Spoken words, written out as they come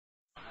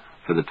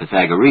For the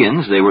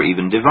Pythagoreans, they were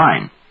even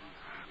divine.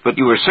 But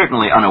you are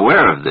certainly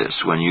unaware of this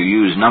when you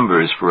use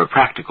numbers for a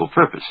practical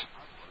purpose.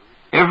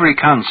 Every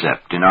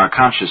concept in our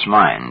conscious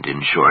mind,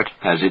 in short,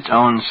 has its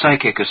own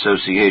psychic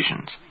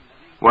associations.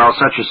 While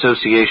such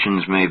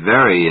associations may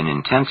vary in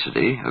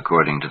intensity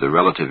according to the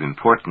relative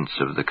importance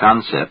of the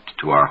concept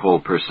to our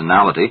whole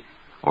personality,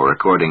 or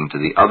according to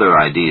the other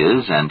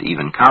ideas and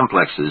even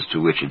complexes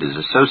to which it is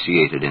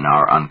associated in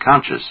our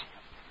unconscious,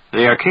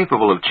 they are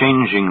capable of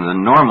changing the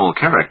normal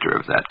character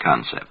of that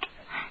concept.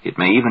 It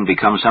may even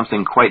become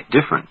something quite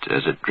different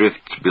as it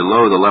drifts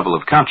below the level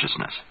of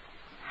consciousness.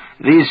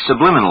 These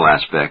subliminal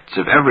aspects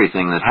of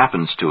everything that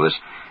happens to us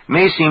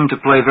may seem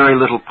to play very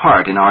little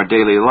part in our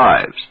daily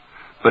lives,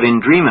 but in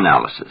dream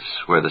analysis,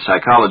 where the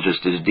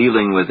psychologist is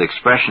dealing with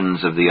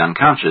expressions of the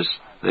unconscious,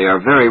 they are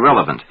very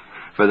relevant,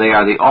 for they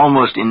are the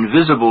almost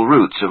invisible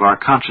roots of our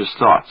conscious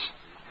thoughts.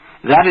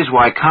 That is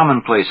why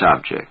commonplace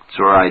objects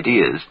or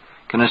ideas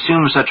can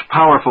assume such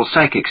powerful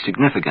psychic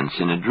significance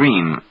in a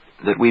dream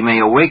that we may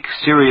awake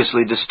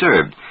seriously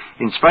disturbed,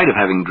 in spite of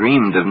having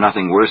dreamed of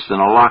nothing worse than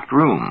a locked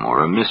room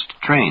or a missed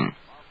train.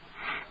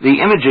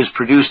 The images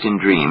produced in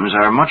dreams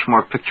are much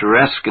more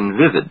picturesque and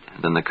vivid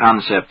than the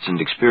concepts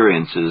and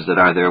experiences that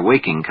are their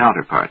waking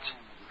counterparts.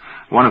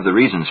 One of the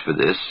reasons for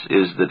this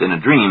is that in a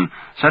dream,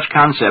 such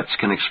concepts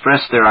can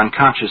express their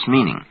unconscious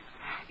meaning.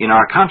 In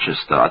our conscious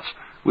thoughts,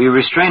 we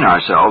restrain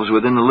ourselves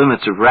within the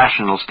limits of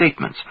rational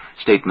statements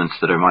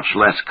that are much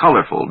less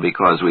colorful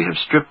because we have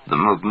stripped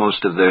them of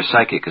most of their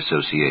psychic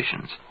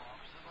associations.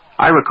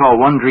 I recall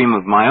one dream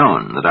of my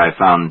own that I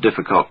found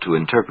difficult to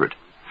interpret.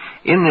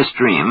 In this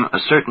dream, a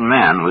certain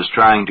man was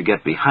trying to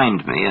get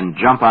behind me and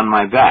jump on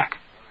my back.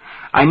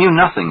 I knew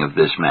nothing of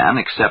this man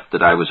except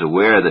that I was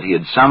aware that he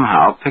had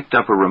somehow picked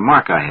up a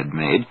remark I had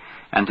made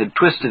and had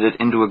twisted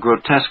it into a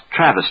grotesque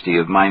travesty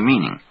of my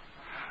meaning.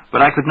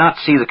 But I could not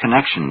see the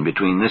connection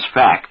between this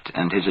fact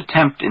and his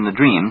attempt in the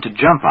dream to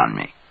jump on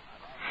me.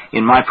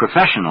 In my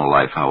professional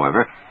life,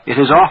 however, it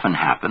has often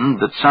happened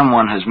that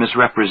someone has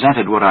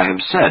misrepresented what I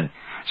have said,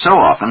 so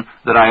often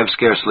that I have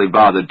scarcely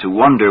bothered to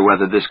wonder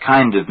whether this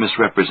kind of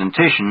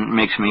misrepresentation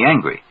makes me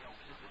angry.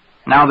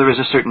 Now there is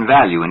a certain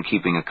value in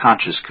keeping a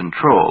conscious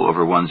control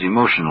over one's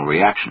emotional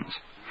reactions,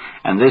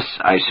 and this,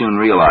 I soon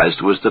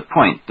realized, was the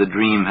point the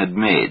dream had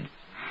made.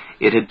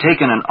 It had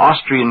taken an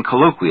Austrian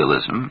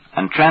colloquialism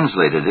and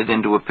translated it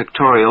into a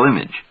pictorial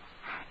image.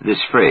 This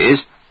phrase,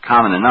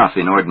 common enough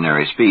in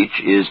ordinary speech,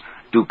 is,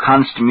 "Du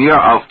kannst mir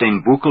auf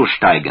den Buckel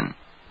steigen."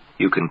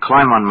 You can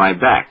climb on my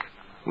back,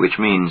 which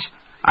means,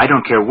 I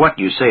don't care what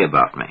you say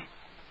about me.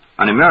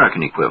 An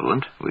American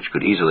equivalent, which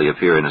could easily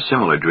appear in a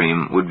similar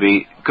dream, would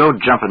be, go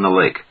jump in the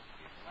lake.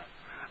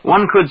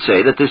 One could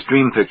say that this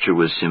dream picture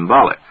was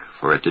symbolic,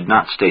 for it did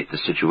not state the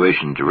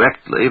situation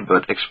directly,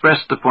 but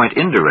expressed the point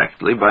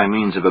indirectly by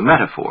means of a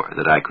metaphor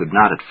that I could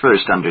not at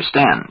first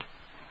understand.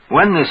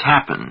 When this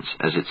happens,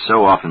 as it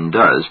so often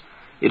does,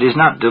 it is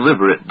not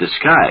deliberate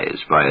disguise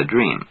by a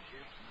dream.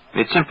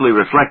 It simply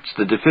reflects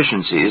the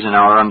deficiencies in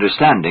our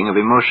understanding of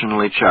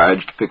emotionally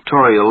charged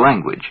pictorial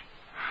language.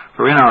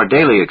 For in our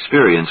daily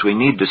experience we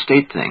need to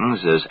state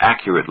things as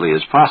accurately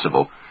as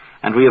possible,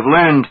 and we have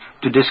learned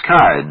to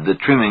discard the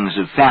trimmings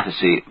of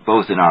fantasy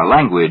both in our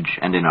language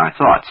and in our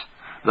thoughts,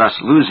 thus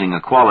losing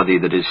a quality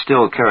that is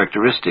still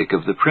characteristic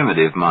of the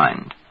primitive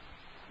mind.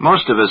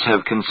 Most of us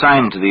have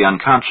consigned to the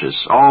unconscious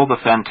all the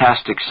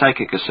fantastic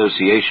psychic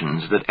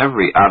associations that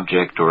every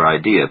object or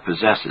idea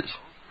possesses.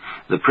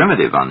 The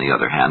primitive, on the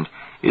other hand,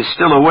 is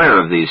still aware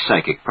of these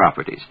psychic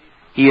properties.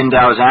 He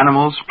endows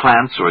animals,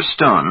 plants, or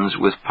stones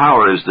with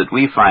powers that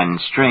we find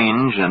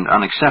strange and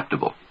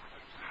unacceptable.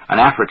 An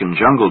African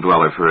jungle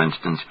dweller, for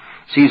instance,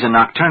 sees a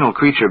nocturnal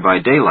creature by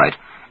daylight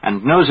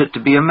and knows it to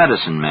be a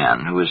medicine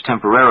man who has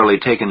temporarily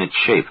taken its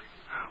shape,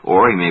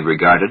 or he may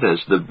regard it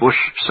as the bush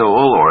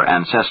soul or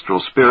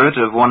ancestral spirit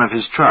of one of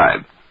his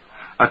tribe.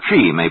 A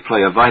tree may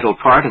play a vital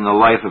part in the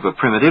life of a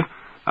primitive,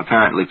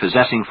 apparently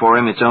possessing for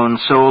him its own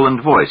soul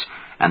and voice,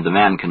 and the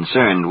man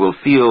concerned will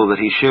feel that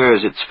he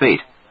shares its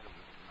fate.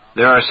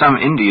 There are some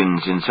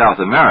Indians in South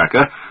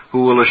America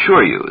who will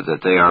assure you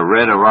that they are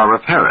red aurora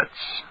parrots,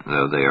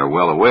 though they are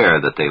well aware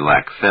that they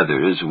lack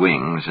feathers,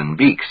 wings, and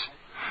beaks.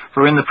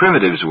 For in the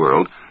primitives'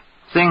 world,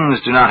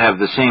 things do not have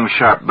the same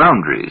sharp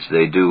boundaries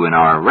they do in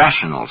our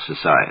rational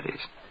societies.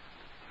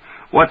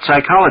 What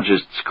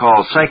psychologists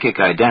call psychic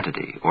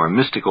identity, or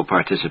mystical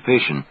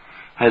participation,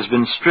 has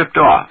been stripped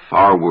off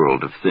our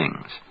world of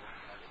things.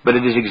 But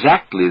it is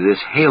exactly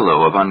this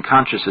halo of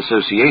unconscious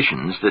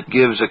associations that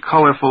gives a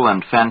colorful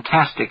and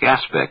fantastic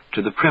aspect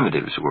to the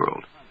primitives'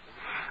 world.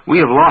 We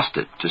have lost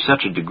it to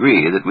such a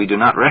degree that we do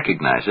not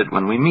recognize it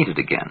when we meet it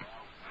again.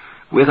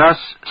 With us,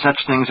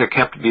 such things are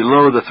kept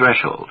below the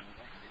threshold.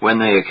 When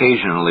they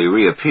occasionally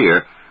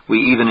reappear, we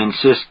even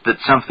insist that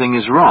something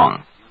is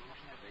wrong.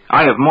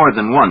 I have more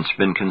than once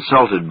been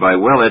consulted by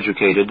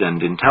well-educated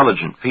and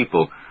intelligent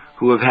people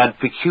who have had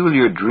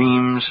peculiar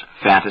dreams,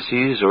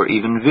 fantasies, or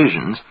even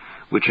visions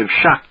which have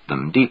shocked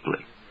them deeply.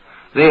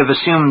 They have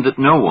assumed that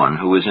no one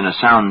who is in a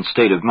sound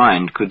state of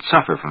mind could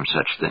suffer from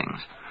such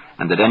things,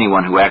 and that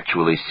anyone who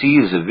actually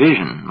sees a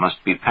vision must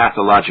be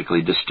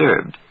pathologically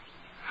disturbed.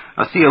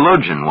 A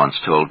theologian once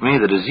told me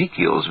that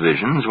Ezekiel's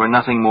visions were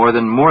nothing more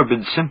than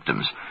morbid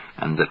symptoms,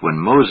 and that when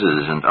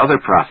Moses and other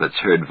prophets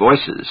heard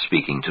voices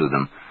speaking to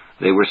them,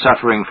 they were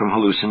suffering from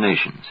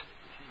hallucinations.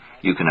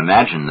 You can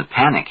imagine the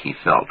panic he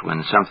felt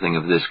when something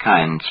of this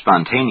kind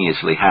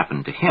spontaneously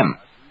happened to him.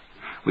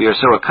 We are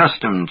so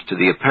accustomed to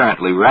the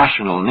apparently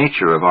rational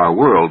nature of our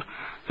world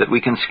that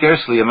we can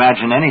scarcely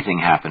imagine anything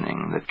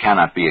happening that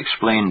cannot be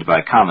explained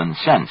by common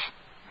sense.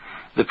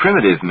 The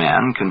primitive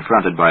man,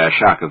 confronted by a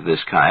shock of this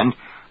kind,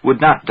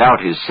 would not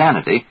doubt his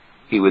sanity.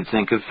 He would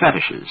think of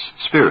fetishes,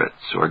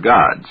 spirits, or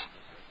gods.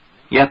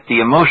 Yet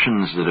the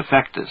emotions that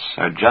affect us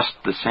are just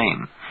the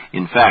same.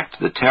 In fact,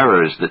 the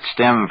terrors that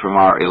stem from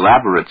our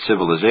elaborate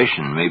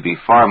civilization may be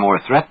far more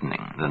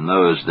threatening than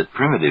those that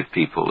primitive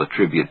people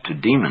attribute to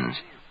demons.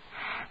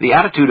 The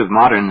attitude of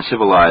modern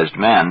civilized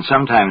man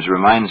sometimes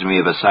reminds me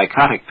of a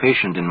psychotic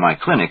patient in my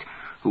clinic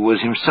who was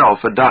himself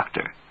a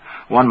doctor.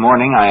 One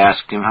morning I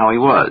asked him how he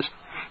was.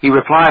 He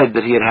replied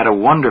that he had had a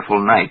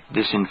wonderful night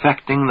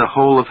disinfecting the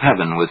whole of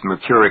heaven with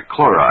mercuric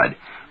chloride,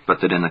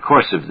 but that in the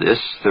course of this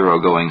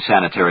thoroughgoing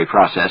sanitary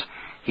process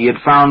he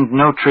had found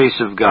no trace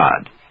of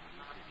God.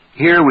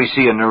 Here we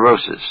see a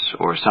neurosis,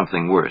 or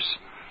something worse.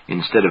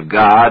 Instead of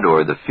God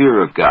or the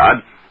fear of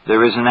God,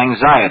 there is an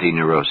anxiety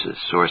neurosis,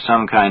 or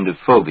some kind of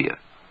phobia.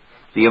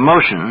 The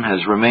emotion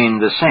has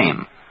remained the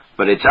same,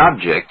 but its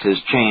object has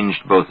changed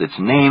both its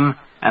name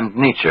and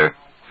nature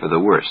for the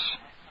worse.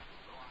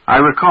 I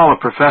recall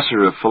a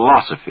professor of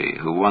philosophy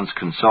who once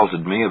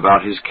consulted me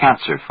about his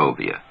cancer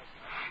phobia.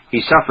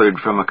 He suffered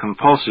from a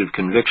compulsive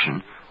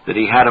conviction that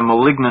he had a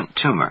malignant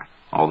tumor,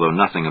 although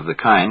nothing of the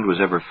kind was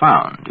ever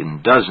found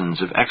in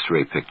dozens of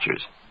X-ray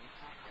pictures.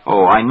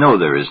 "Oh, I know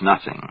there is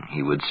nothing,"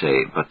 he would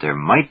say, "but there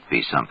might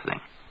be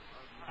something."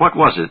 What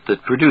was it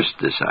that produced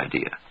this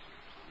idea?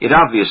 It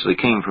obviously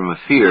came from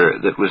a fear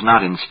that was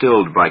not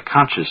instilled by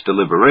conscious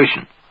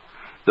deliberation.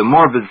 The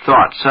morbid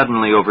thought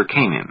suddenly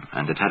overcame him,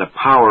 and it had a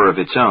power of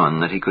its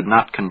own that he could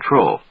not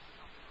control.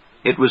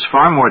 It was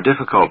far more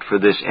difficult for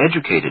this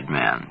educated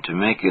man to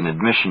make an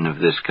admission of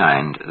this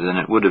kind than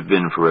it would have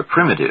been for a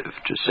primitive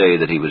to say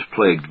that he was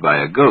plagued by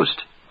a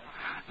ghost.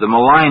 The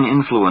malign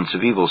influence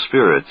of evil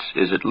spirits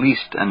is at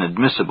least an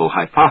admissible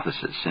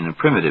hypothesis in a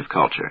primitive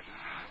culture,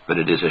 but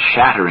it is a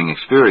shattering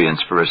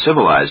experience for a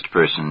civilized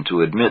person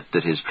to admit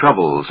that his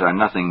troubles are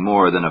nothing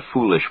more than a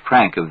foolish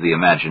prank of the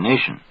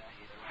imagination.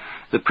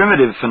 The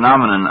primitive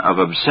phenomenon of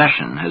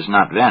obsession has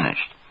not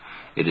vanished.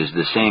 It is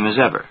the same as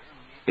ever.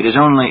 It is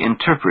only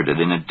interpreted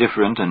in a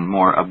different and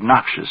more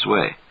obnoxious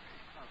way.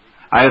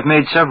 I have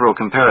made several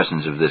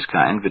comparisons of this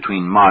kind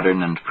between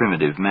modern and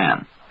primitive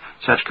man.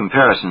 Such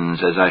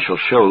comparisons, as I shall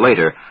show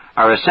later,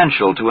 are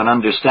essential to an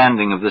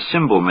understanding of the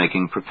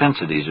symbol-making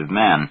propensities of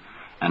man,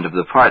 and of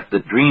the part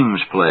that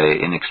dreams play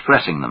in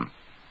expressing them.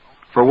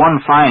 For one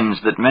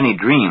finds that many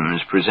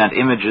dreams present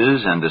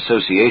images and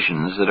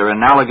associations that are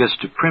analogous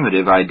to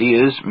primitive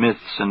ideas,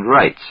 myths, and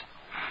rites.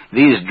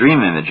 These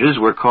dream images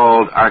were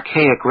called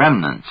archaic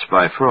remnants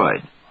by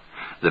Freud.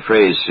 The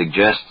phrase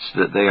suggests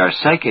that they are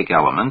psychic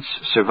elements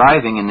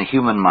surviving in the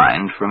human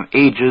mind from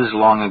ages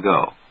long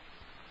ago.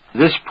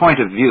 This point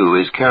of view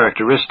is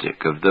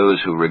characteristic of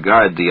those who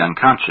regard the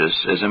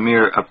unconscious as a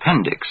mere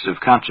appendix of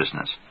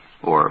consciousness,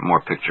 or,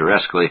 more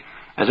picturesquely,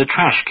 as a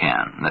trash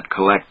can that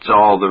collects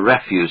all the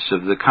refuse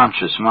of the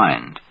conscious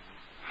mind.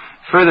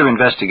 Further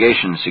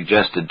investigation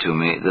suggested to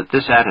me that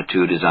this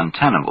attitude is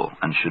untenable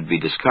and should be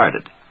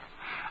discarded.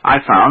 I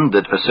found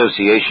that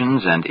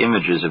associations and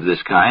images of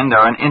this kind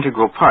are an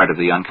integral part of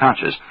the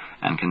unconscious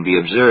and can be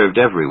observed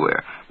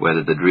everywhere,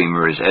 whether the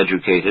dreamer is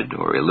educated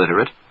or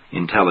illiterate,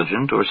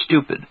 intelligent or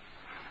stupid.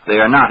 They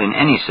are not in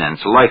any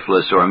sense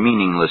lifeless or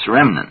meaningless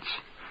remnants.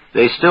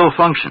 They still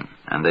function,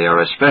 and they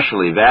are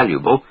especially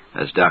valuable,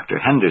 as Dr.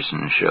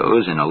 Henderson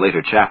shows in a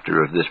later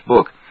chapter of this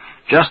book,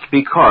 just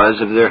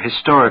because of their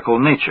historical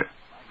nature.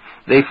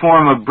 They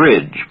form a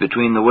bridge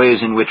between the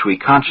ways in which we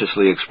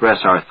consciously express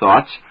our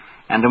thoughts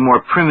and a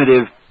more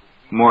primitive,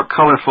 more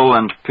colorful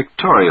and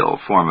pictorial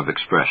form of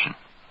expression.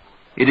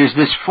 It is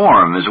this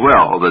form as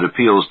well that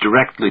appeals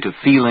directly to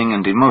feeling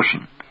and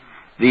emotion.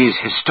 These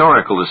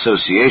historical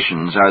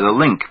associations are the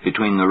link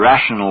between the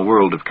rational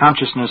world of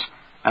consciousness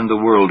and the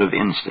world of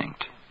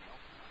instinct.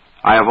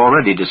 I have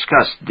already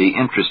discussed the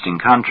interesting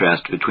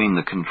contrast between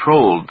the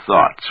controlled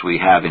thoughts we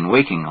have in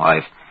waking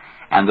life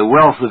and the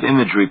wealth of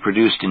imagery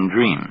produced in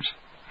dreams.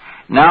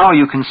 Now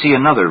you can see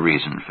another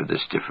reason for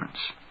this difference.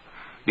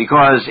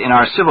 Because in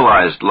our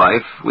civilized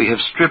life we have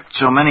stripped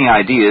so many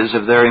ideas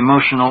of their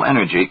emotional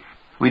energy,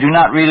 we do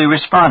not really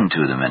respond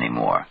to them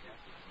anymore.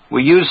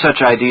 We use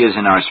such ideas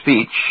in our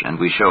speech, and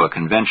we show a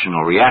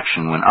conventional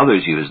reaction when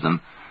others use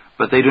them,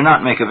 but they do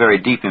not make a very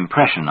deep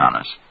impression on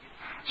us.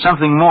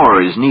 Something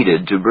more is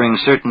needed to bring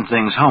certain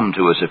things home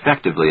to us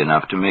effectively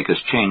enough to make us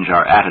change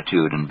our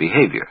attitude and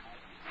behavior.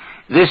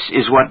 This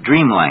is what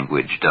dream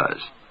language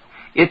does.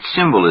 Its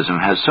symbolism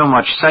has so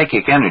much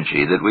psychic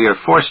energy that we are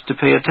forced to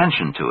pay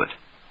attention to it.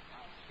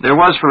 There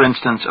was, for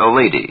instance, a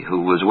lady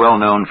who was well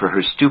known for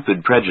her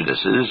stupid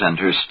prejudices and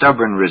her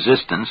stubborn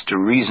resistance to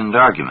reasoned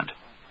argument.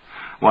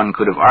 One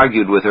could have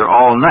argued with her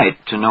all night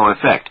to no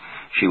effect.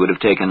 She would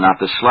have taken not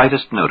the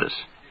slightest notice.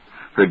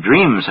 Her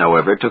dreams,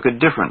 however, took a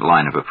different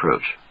line of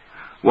approach.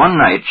 One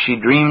night she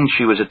dreamed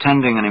she was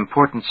attending an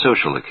important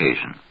social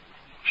occasion.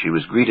 She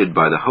was greeted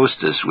by the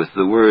hostess with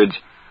the words,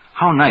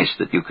 "How nice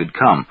that you could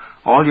come.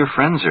 All your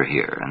friends are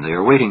here, and they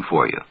are waiting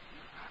for you."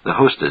 The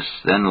hostess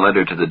then led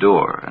her to the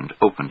door and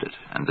opened it,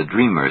 and the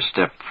dreamer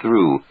stepped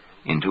through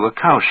into a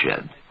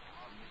cowshed.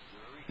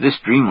 This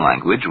dream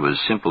language was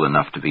simple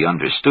enough to be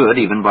understood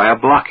even by a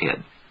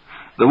blockhead.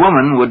 The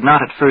woman would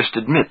not at first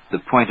admit the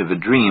point of a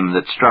dream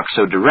that struck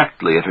so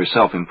directly at her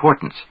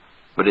self-importance,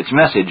 but its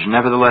message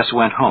nevertheless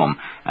went home,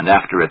 and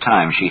after a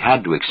time she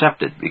had to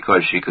accept it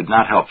because she could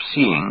not help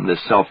seeing the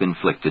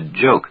self-inflicted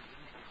joke.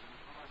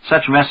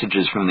 Such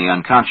messages from the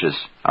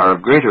unconscious are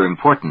of greater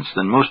importance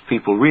than most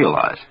people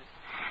realize.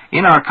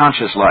 In our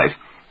conscious life,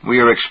 we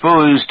are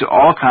exposed to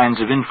all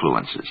kinds of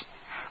influences.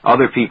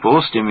 Other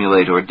people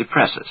stimulate or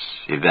depress us.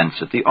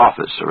 Events at the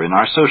office or in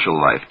our social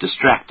life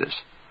distract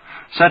us.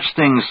 Such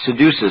things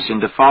seduce us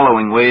into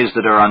following ways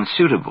that are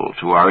unsuitable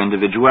to our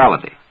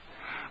individuality.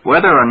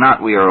 Whether or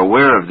not we are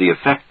aware of the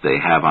effect they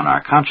have on our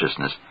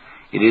consciousness,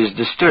 it is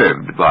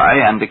disturbed by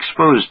and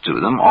exposed to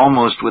them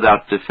almost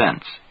without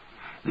defense.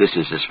 This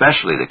is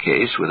especially the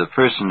case with a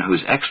person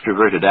whose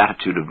extroverted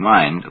attitude of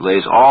mind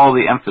lays all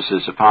the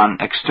emphasis upon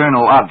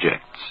external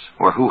objects,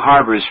 or who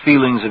harbors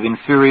feelings of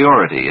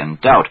inferiority and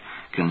doubt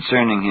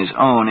concerning his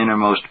own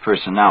innermost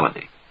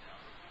personality.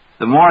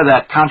 The more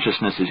that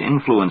consciousness is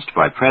influenced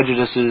by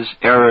prejudices,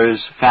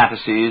 errors,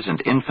 fantasies,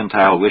 and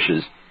infantile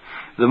wishes,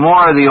 the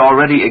more the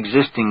already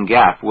existing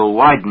gap will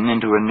widen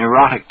into a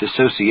neurotic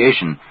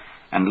dissociation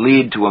and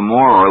lead to a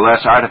more or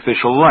less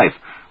artificial life,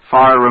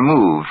 far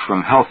removed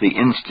from healthy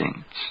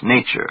instincts,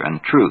 nature,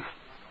 and truth.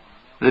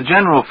 The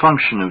general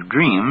function of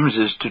dreams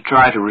is to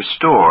try to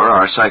restore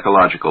our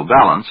psychological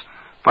balance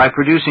by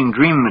producing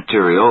dream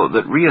material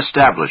that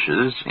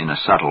reestablishes, in a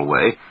subtle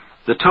way,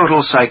 the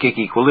total psychic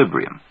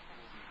equilibrium.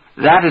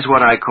 That is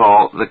what I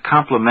call the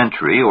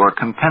complementary or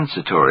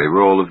compensatory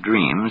role of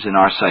dreams in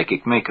our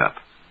psychic makeup.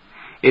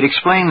 It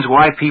explains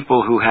why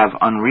people who have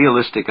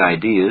unrealistic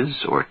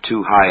ideas or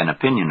too high an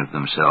opinion of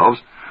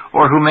themselves,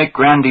 or who make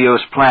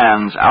grandiose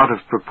plans out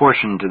of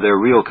proportion to their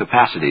real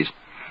capacities,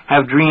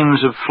 have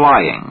dreams of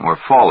flying or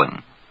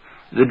falling.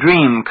 The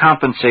dream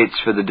compensates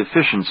for the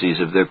deficiencies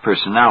of their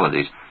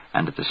personalities,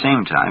 and at the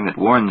same time it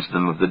warns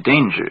them of the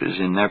dangers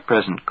in their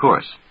present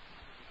course.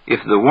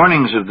 If the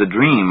warnings of the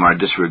dream are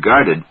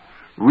disregarded,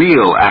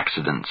 real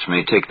accidents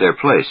may take their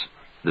place.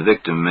 The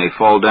victim may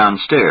fall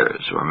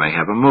downstairs or may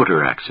have a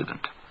motor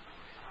accident.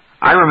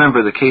 I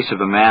remember the case of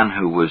a man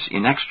who was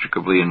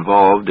inextricably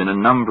involved in a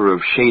number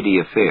of shady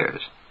affairs.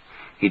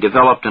 He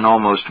developed an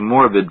almost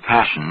morbid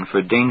passion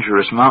for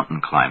dangerous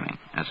mountain climbing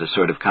as a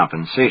sort of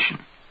compensation.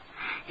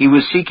 He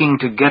was seeking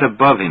to get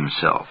above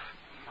himself.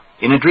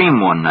 In a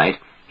dream one night,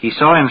 he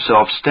saw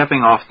himself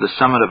stepping off the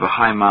summit of a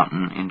high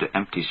mountain into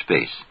empty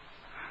space.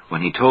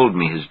 When he told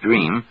me his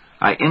dream,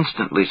 I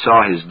instantly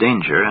saw his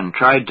danger and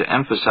tried to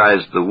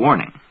emphasize the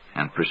warning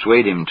and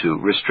persuade him to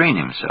restrain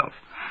himself.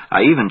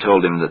 I even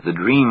told him that the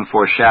dream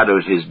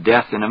foreshadowed his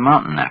death in a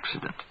mountain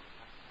accident.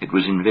 It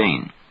was in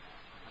vain.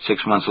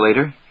 6 months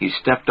later, he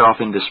stepped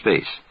off into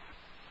space.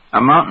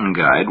 A mountain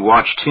guide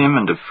watched him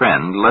and a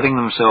friend letting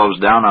themselves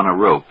down on a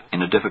rope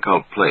in a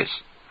difficult place.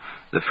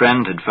 The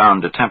friend had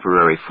found a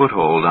temporary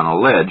foothold on a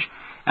ledge,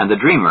 and the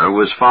dreamer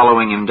was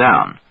following him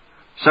down.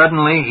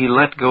 Suddenly, he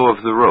let go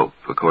of the rope,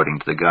 according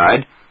to the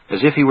guide, as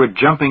if he were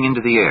jumping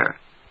into the air.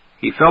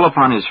 He fell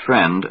upon his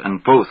friend,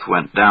 and both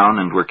went down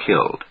and were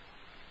killed.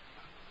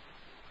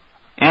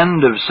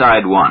 End of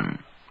Side 1.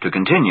 To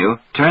continue,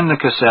 turn the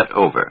cassette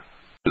over.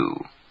 2.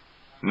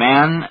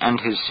 Man and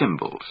His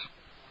Symbols,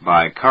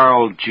 by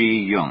Carl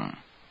G. Jung.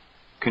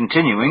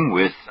 Continuing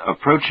with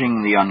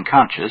Approaching the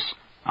Unconscious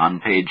on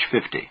page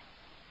 50.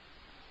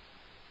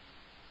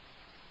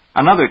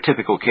 Another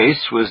typical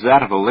case was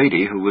that of a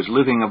lady who was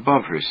living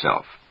above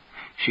herself.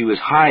 She was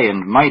high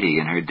and mighty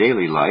in her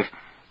daily life,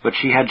 but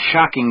she had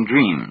shocking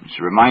dreams,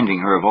 reminding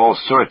her of all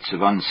sorts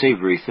of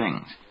unsavory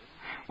things.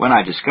 When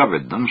I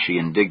discovered them, she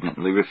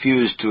indignantly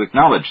refused to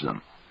acknowledge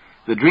them.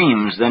 The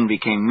dreams then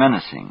became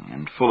menacing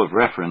and full of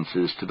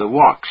references to the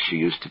walks she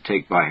used to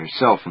take by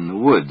herself in the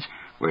woods,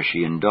 where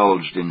she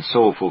indulged in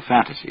soulful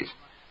fantasies.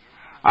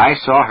 I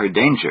saw her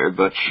danger,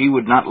 but she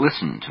would not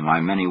listen to my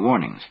many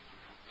warnings.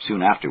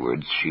 Soon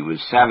afterwards, she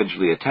was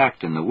savagely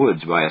attacked in the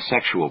woods by a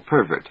sexual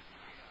pervert.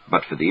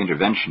 But for the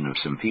intervention of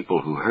some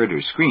people who heard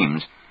her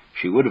screams,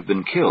 she would have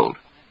been killed.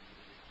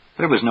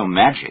 There was no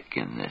magic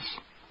in this.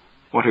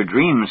 What her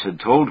dreams had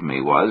told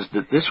me was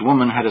that this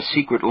woman had a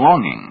secret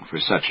longing for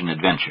such an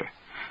adventure,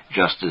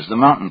 just as the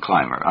mountain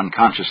climber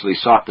unconsciously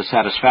sought the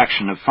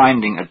satisfaction of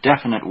finding a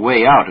definite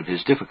way out of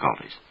his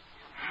difficulties.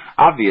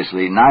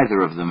 Obviously,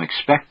 neither of them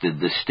expected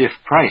the stiff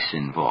price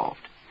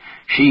involved.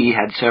 She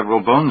had several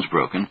bones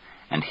broken,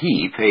 and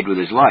he paid with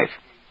his life.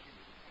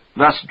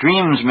 Thus,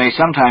 dreams may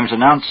sometimes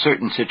announce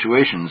certain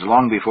situations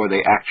long before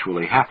they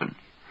actually happen.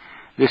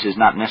 This is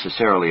not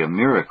necessarily a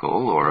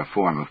miracle or a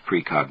form of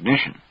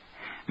precognition.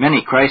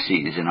 Many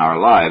crises in our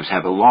lives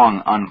have a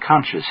long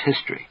unconscious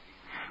history.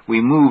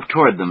 We move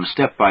toward them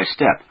step by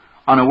step,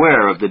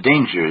 unaware of the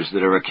dangers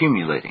that are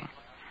accumulating.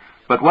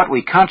 But what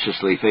we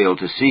consciously fail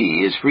to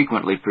see is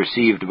frequently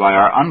perceived by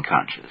our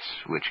unconscious,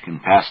 which can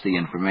pass the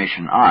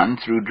information on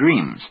through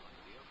dreams.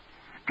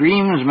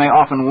 Dreams may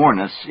often warn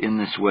us in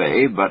this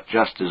way, but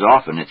just as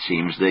often it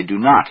seems they do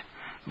not.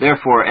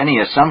 Therefore, any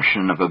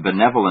assumption of a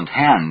benevolent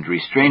hand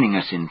restraining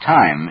us in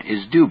time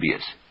is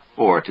dubious,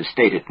 or, to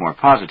state it more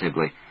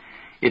positively,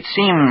 it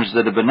seems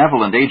that a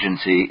benevolent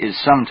agency is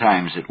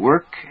sometimes at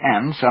work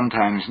and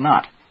sometimes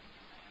not.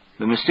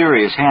 The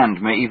mysterious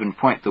hand may even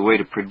point the way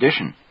to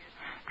perdition.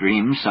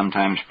 Dreams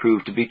sometimes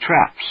prove to be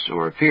traps,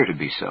 or appear to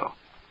be so.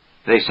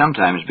 They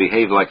sometimes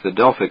behave like the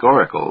Delphic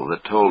oracle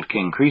that told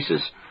King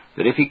Croesus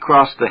that if he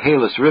crossed the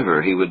Halys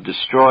River he would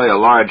destroy a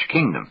large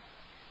kingdom.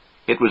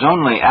 It was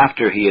only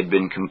after he had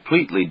been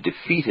completely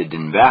defeated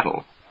in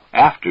battle,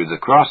 after the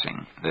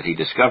crossing, that he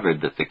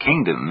discovered that the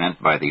kingdom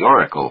meant by the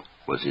oracle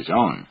was his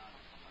own.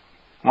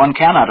 One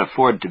cannot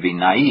afford to be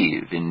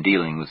naive in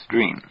dealing with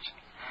dreams.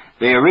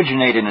 They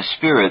originate in a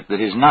spirit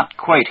that is not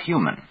quite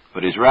human,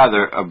 but is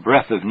rather a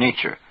breath of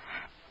nature,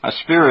 a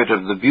spirit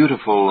of the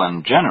beautiful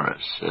and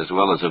generous as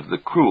well as of the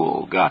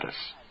cruel goddess.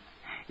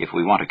 If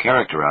we want to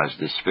characterize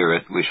this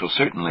spirit, we shall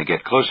certainly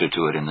get closer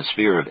to it in the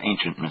sphere of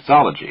ancient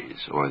mythologies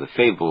or the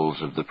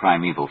fables of the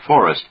primeval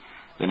forest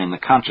than in the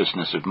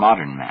consciousness of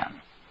modern man.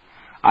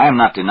 I am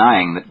not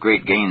denying that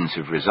great gains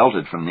have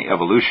resulted from the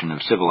evolution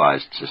of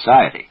civilized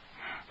society,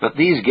 but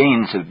these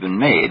gains have been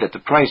made at the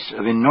price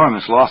of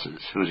enormous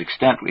losses, whose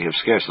extent we have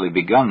scarcely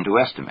begun to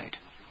estimate.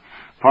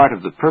 Part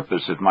of the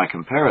purpose of my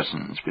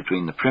comparisons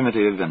between the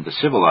primitive and the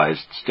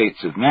civilized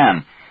states of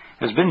man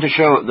has been to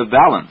show the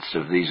balance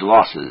of these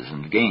losses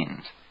and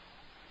gains.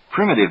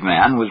 Primitive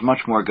man was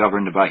much more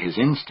governed by his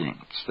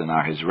instincts than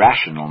are his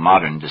rational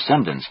modern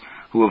descendants,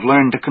 who have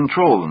learned to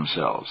control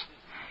themselves.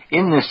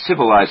 In this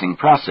civilizing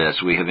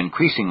process, we have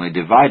increasingly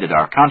divided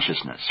our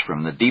consciousness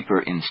from the deeper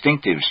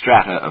instinctive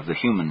strata of the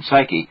human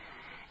psyche,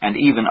 and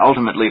even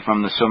ultimately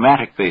from the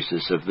somatic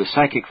basis of the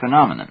psychic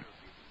phenomenon.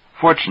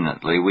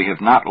 Fortunately, we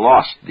have not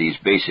lost these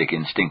basic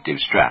instinctive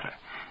strata.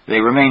 They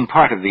remain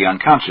part of the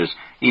unconscious,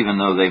 even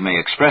though they may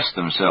express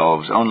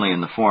themselves only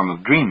in the form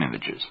of dream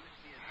images.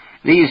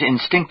 These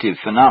instinctive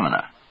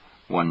phenomena,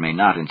 one may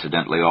not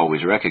incidentally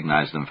always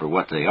recognize them for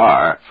what they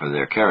are, for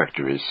their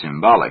character is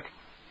symbolic,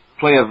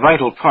 play a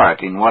vital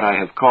part in what I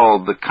have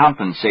called the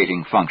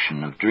compensating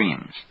function of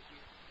dreams.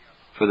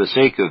 For the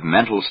sake of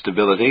mental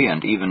stability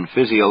and even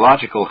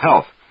physiological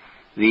health,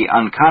 the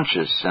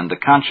unconscious and the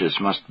conscious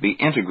must be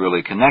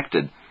integrally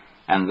connected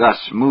and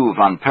thus move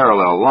on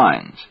parallel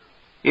lines.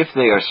 If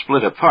they are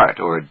split apart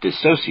or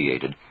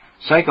dissociated,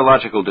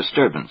 psychological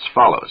disturbance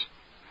follows.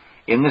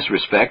 In this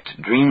respect,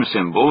 dream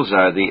symbols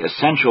are the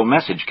essential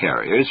message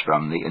carriers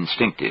from the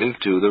instinctive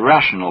to the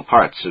rational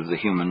parts of the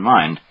human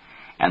mind,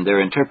 and their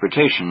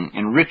interpretation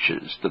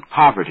enriches the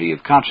poverty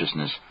of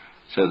consciousness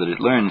so that it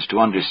learns to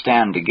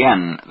understand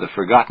again the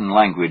forgotten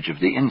language of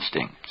the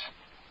instincts.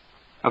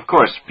 Of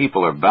course,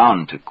 people are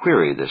bound to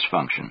query this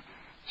function,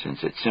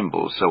 since its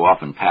symbols so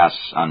often pass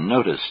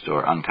unnoticed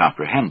or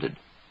uncomprehended.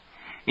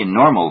 In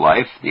normal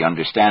life, the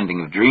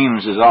understanding of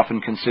dreams is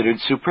often considered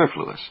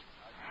superfluous.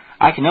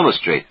 I can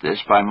illustrate this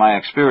by my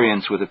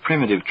experience with a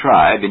primitive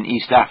tribe in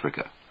East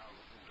Africa.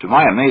 To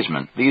my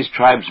amazement, these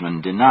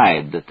tribesmen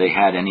denied that they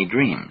had any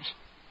dreams.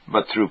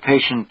 But through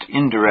patient,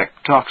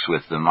 indirect talks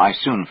with them, I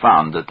soon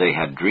found that they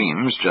had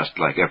dreams just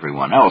like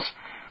everyone else,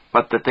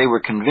 but that they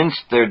were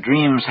convinced their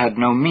dreams had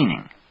no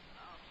meaning.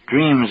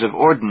 Dreams of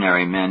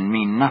ordinary men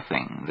mean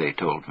nothing, they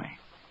told me.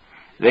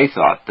 They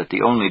thought that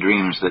the only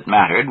dreams that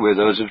mattered were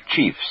those of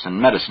chiefs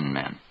and medicine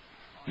men.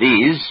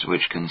 These,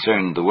 which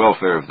concerned the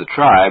welfare of the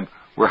tribe,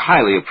 were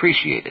highly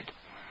appreciated.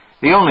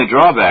 The only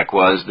drawback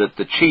was that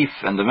the chief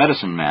and the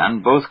medicine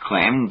man both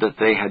claimed that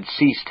they had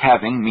ceased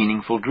having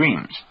meaningful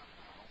dreams.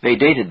 They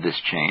dated this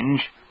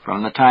change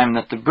from the time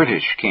that the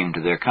British came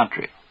to their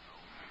country.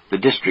 The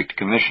district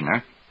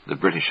commissioner, the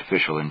British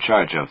official in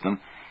charge of them,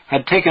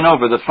 had taken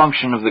over the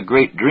function of the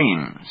great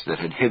dreams that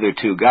had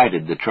hitherto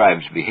guided the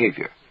tribe's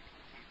behavior.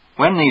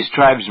 When these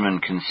tribesmen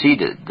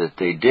conceded that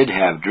they did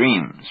have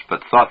dreams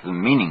but thought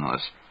them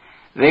meaningless,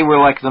 they were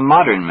like the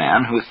modern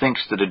man who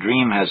thinks that a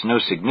dream has no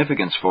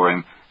significance for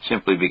him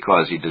simply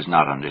because he does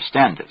not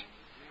understand it.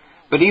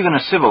 But even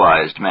a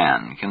civilized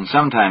man can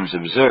sometimes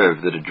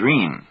observe that a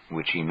dream,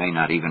 which he may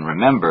not even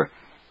remember,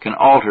 can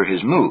alter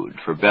his mood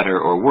for better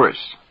or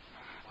worse.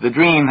 The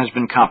dream has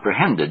been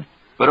comprehended,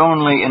 but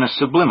only in a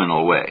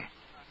subliminal way.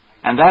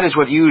 And that is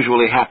what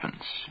usually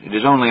happens. It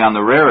is only on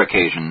the rare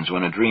occasions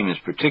when a dream is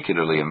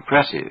particularly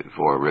impressive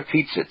or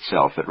repeats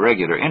itself at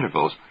regular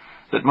intervals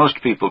that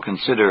most people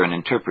consider an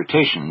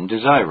interpretation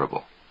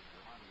desirable.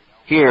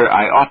 Here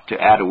I ought to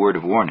add a word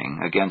of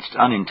warning against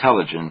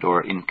unintelligent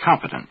or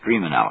incompetent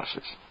dream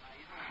analysis.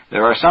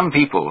 There are some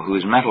people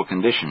whose mental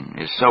condition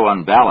is so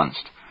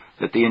unbalanced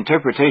that the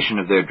interpretation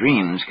of their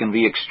dreams can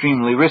be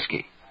extremely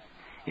risky.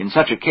 In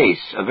such a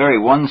case, a very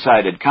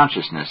one-sided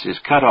consciousness is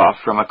cut off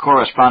from a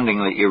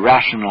correspondingly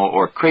irrational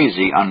or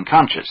crazy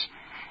unconscious,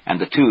 and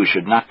the two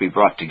should not be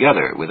brought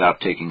together without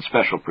taking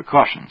special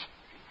precautions.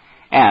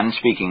 And,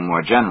 speaking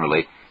more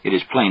generally, it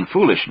is plain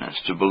foolishness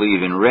to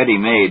believe in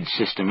ready-made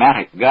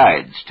systematic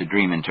guides to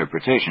dream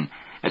interpretation,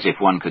 as if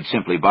one could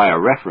simply buy a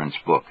reference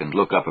book and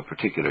look up a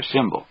particular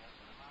symbol.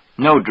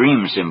 No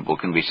dream symbol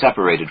can be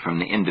separated from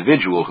the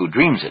individual who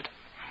dreams it,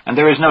 and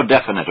there is no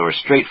definite or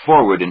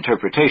straightforward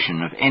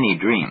interpretation of any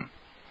dream.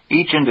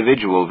 Each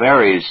individual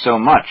varies so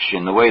much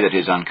in the way that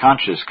his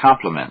unconscious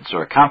complements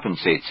or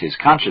compensates his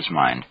conscious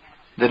mind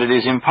that it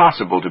is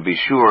impossible to be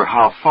sure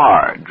how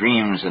far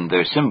dreams and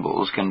their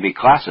symbols can be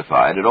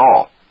classified at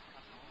all.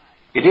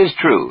 It is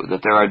true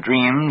that there are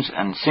dreams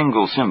and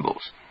single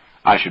symbols,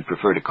 I should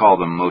prefer to call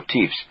them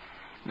motifs,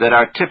 that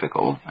are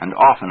typical and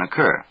often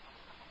occur.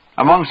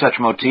 Among such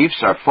motifs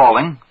are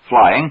falling,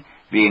 flying,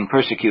 being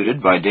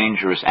persecuted by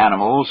dangerous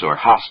animals or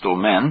hostile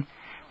men,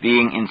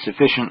 being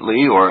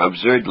insufficiently or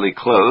absurdly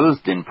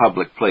clothed in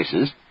public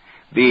places,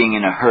 being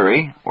in a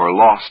hurry or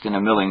lost in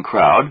a milling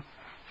crowd,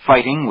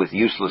 fighting with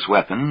useless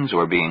weapons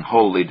or being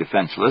wholly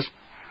defenseless,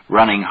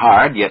 running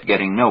hard yet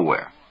getting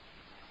nowhere.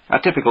 A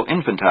typical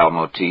infantile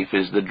motif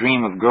is the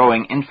dream of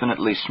growing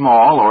infinitely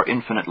small or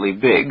infinitely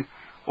big,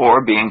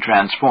 or being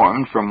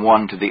transformed from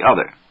one to the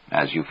other,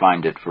 as you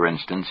find it, for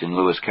instance, in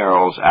Lewis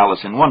Carroll's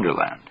Alice in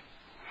Wonderland.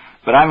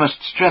 But I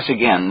must stress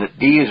again that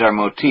these are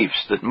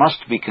motifs that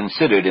must be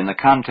considered in the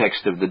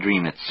context of the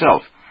dream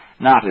itself,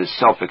 not as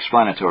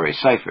self-explanatory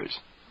ciphers.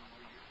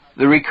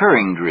 The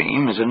recurring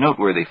dream is a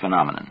noteworthy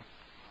phenomenon.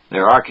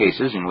 There are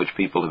cases in which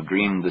people have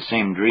dreamed the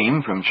same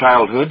dream from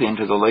childhood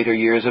into the later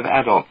years of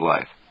adult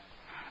life.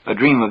 A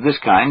dream of this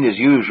kind is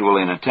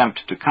usually an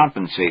attempt to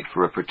compensate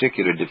for a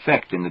particular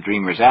defect in the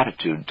dreamer's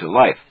attitude to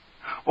life,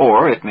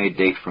 or it may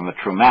date from a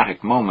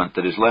traumatic moment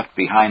that is left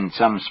behind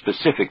some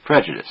specific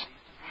prejudice.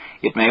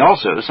 It may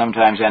also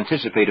sometimes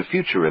anticipate a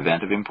future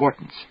event of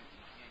importance.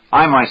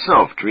 I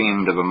myself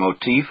dreamed of a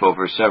motif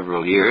over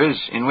several years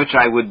in which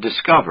I would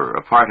discover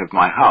a part of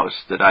my house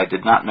that I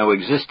did not know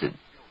existed.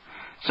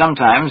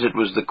 Sometimes it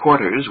was the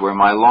quarters where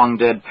my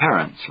long-dead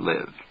parents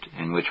lived,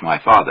 in which my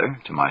father,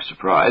 to my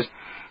surprise,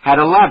 had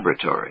a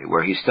laboratory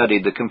where he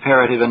studied the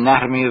comparative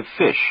anatomy of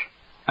fish,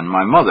 and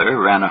my mother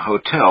ran a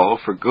hotel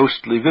for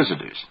ghostly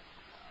visitors.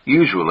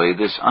 Usually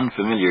this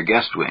unfamiliar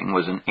guest wing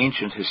was an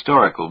ancient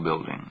historical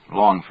building,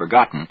 long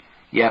forgotten,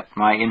 yet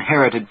my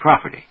inherited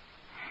property.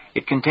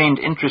 It contained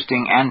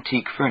interesting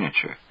antique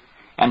furniture,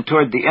 and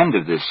toward the end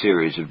of this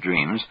series of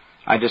dreams,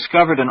 I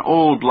discovered an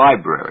old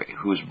library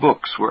whose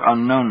books were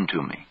unknown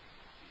to me.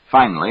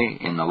 Finally,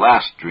 in the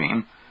last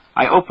dream,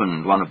 I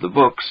opened one of the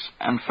books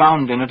and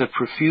found in it a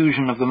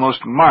profusion of the most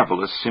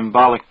marvelous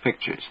symbolic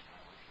pictures.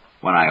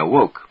 When I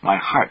awoke, my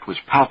heart was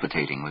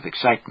palpitating with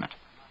excitement.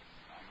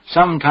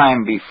 Some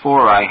time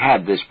before I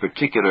had this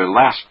particular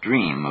last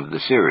dream of the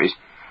series,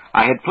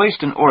 I had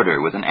placed an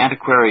order with an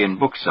antiquarian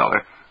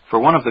bookseller for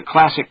one of the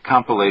classic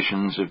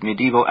compilations of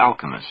medieval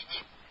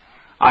alchemists.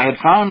 I had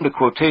found a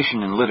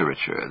quotation in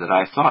literature that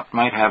I thought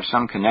might have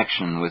some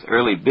connection with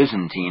early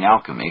Byzantine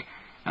alchemy,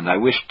 and I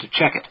wished to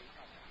check it.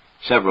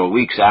 Several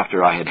weeks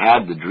after I had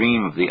had the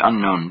dream of the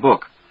unknown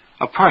book,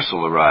 a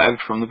parcel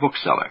arrived from the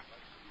bookseller.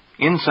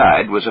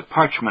 Inside was a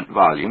parchment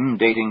volume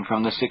dating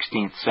from the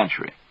 16th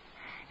century.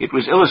 It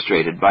was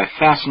illustrated by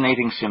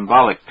fascinating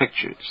symbolic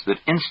pictures that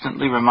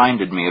instantly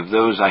reminded me of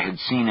those I had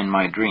seen in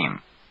my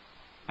dream.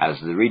 As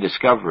the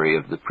rediscovery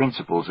of the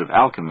principles of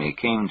alchemy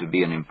came to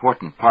be an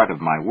important part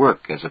of my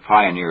work as a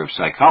pioneer of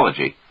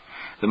psychology,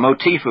 the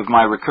motif of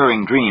my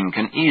recurring dream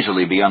can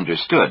easily be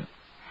understood.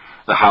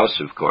 The house,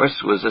 of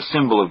course, was a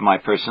symbol of my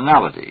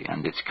personality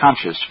and its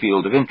conscious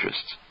field of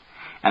interests,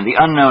 and the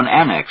unknown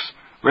annex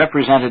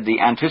represented the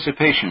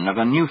anticipation of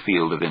a new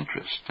field of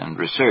interest and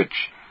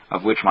research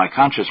of which my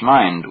conscious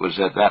mind was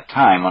at that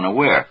time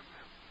unaware.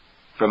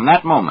 From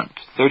that moment,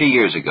 30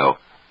 years ago,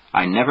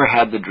 I never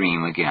had the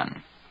dream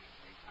again.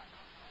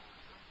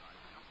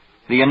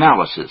 The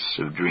analysis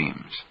of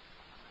dreams.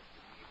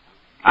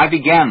 I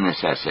began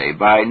this essay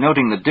by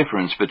noting the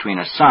difference between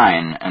a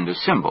sign and a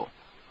symbol.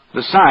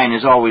 The sign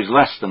is always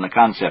less than the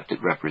concept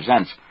it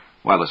represents,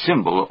 while a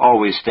symbol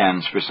always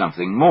stands for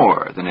something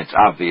more than its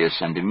obvious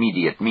and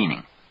immediate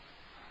meaning.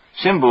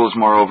 Symbols,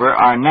 moreover,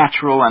 are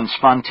natural and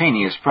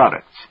spontaneous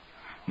products.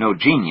 No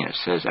genius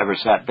has ever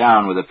sat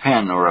down with a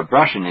pen or a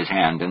brush in his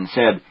hand and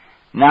said,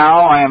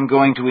 "Now I am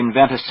going to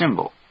invent a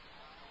symbol."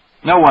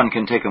 No one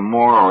can take a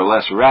more or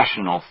less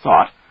rational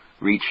thought,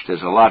 reached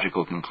as a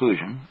logical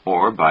conclusion,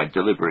 or by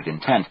deliberate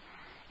intent,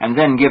 and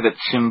then give it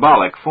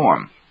symbolic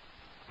form.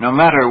 No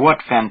matter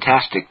what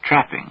fantastic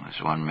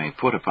trappings one may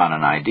put upon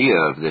an idea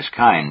of this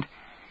kind,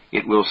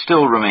 it will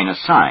still remain a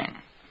sign,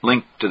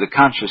 linked to the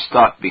conscious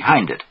thought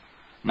behind it,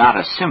 not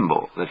a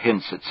symbol that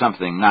hints at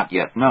something not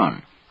yet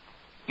known.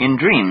 In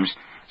dreams,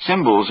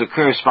 symbols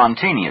occur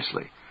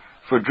spontaneously,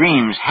 for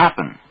dreams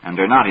happen and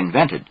are not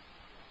invented.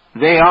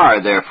 They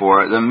are,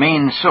 therefore, the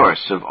main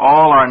source of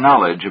all our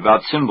knowledge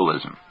about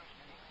symbolism,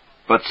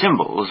 But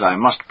symbols, I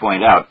must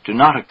point out, do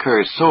not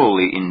occur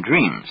solely in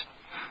dreams.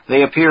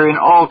 They appear in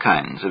all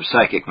kinds of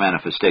psychic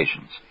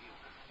manifestations.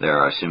 There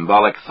are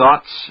symbolic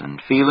thoughts and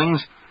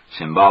feelings,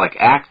 symbolic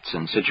acts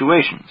and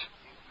situations.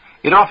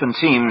 It often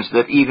seems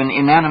that even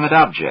inanimate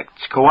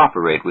objects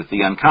cooperate with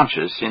the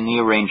unconscious in the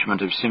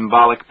arrangement of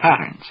symbolic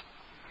patterns.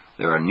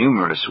 There are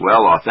numerous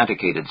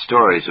well-authenticated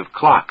stories of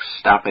clocks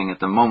stopping at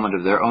the moment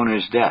of their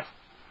owner's death.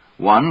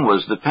 One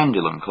was the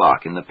pendulum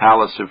clock in the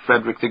palace of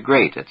Frederick the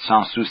Great at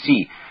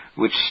Sans-Souci,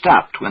 which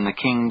stopped when the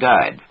king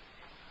died.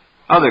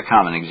 Other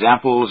common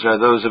examples are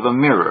those of a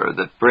mirror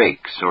that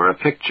breaks or a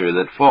picture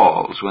that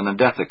falls when a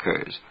death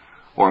occurs,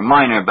 or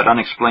minor but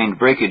unexplained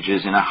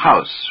breakages in a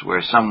house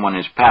where someone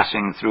is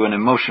passing through an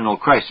emotional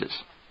crisis.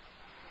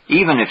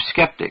 Even if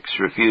skeptics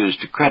refuse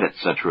to credit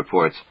such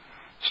reports,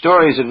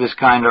 stories of this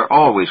kind are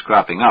always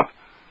cropping up,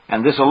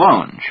 and this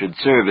alone should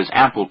serve as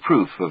ample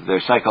proof of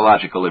their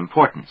psychological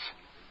importance.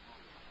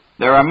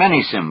 There are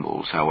many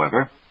symbols,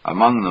 however,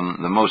 among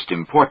them the most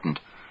important,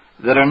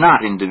 that are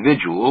not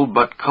individual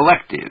but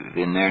collective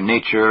in their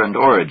nature and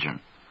origin.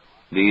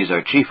 These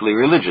are chiefly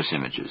religious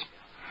images.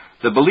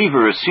 The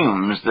believer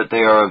assumes that they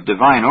are of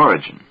divine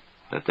origin,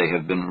 that they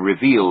have been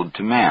revealed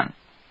to man.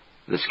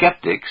 The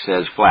skeptic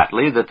says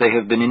flatly that they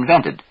have been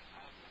invented.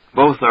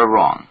 Both are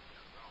wrong.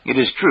 It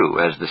is true,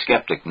 as the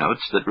skeptic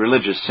notes, that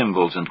religious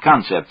symbols and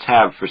concepts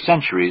have for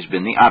centuries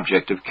been the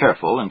object of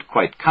careful and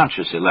quite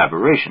conscious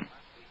elaboration.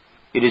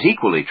 It is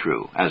equally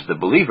true, as the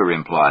believer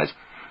implies,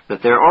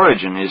 that their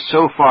origin is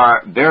so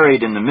far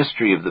buried in the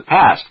mystery of the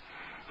past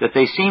that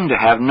they seem to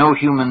have no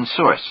human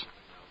source.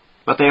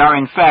 But they are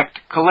in fact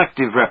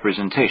collective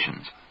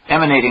representations,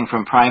 emanating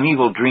from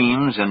primeval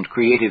dreams and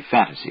creative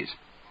fantasies.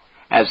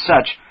 As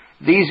such,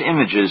 these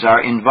images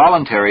are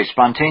involuntary,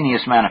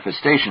 spontaneous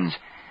manifestations,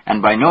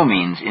 and by no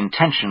means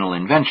intentional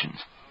inventions.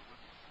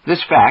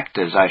 This fact,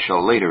 as I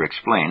shall later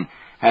explain,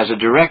 has a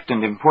direct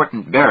and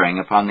important bearing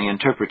upon the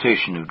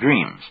interpretation of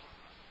dreams.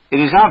 It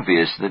is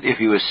obvious that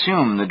if you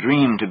assume the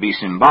dream to be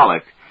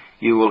symbolic,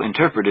 you will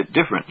interpret it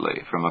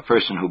differently from a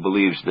person who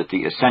believes that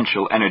the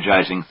essential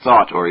energizing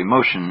thought or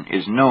emotion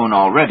is known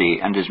already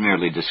and is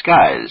merely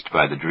disguised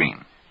by the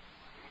dream.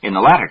 In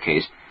the latter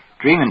case,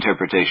 dream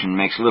interpretation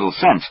makes little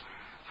sense,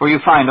 for you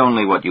find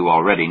only what you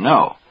already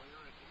know.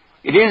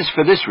 It is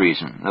for this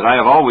reason that I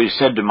have always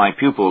said to my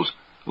pupils,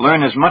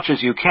 learn as much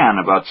as you can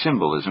about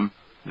symbolism,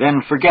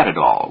 then forget it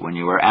all when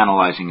you are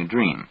analyzing a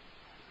dream.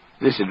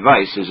 This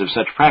advice is of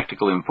such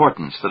practical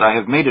importance that I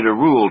have made it a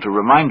rule to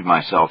remind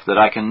myself that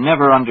I can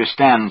never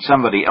understand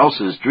somebody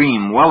else's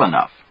dream well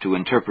enough to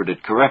interpret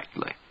it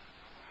correctly.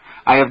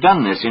 I have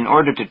done this in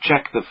order to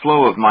check the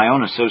flow of my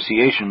own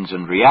associations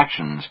and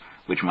reactions,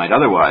 which might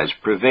otherwise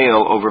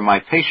prevail over my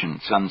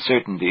patient's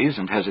uncertainties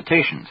and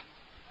hesitations.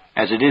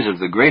 As it is of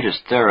the greatest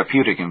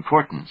therapeutic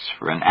importance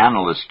for an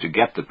analyst to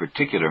get the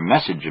particular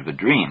message of a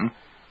dream,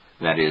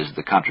 that is,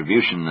 the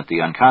contribution that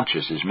the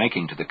unconscious is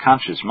making to the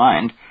conscious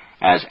mind,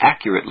 as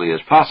accurately as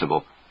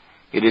possible,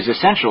 it is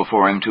essential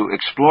for him to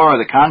explore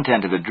the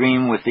content of a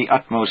dream with the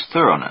utmost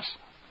thoroughness.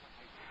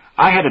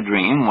 I had a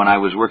dream when I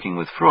was working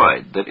with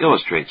Freud that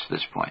illustrates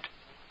this point.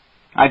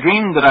 I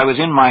dreamed that I was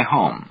in my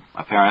home,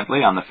 apparently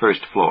on the first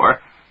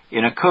floor,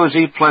 in a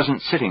cozy,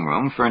 pleasant sitting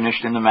room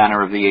furnished in the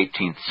manner of the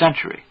 18th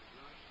century.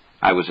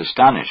 I was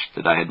astonished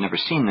that I had never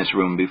seen this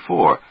room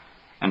before,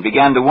 and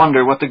began to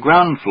wonder what the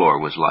ground floor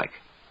was like.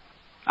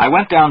 I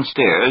went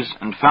downstairs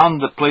and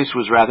found the place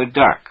was rather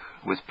dark,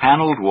 with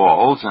paneled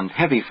walls and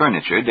heavy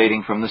furniture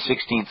dating from the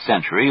 16th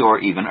century or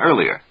even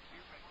earlier.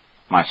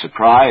 My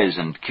surprise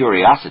and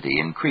curiosity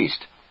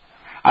increased.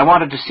 I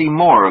wanted to see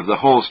more of the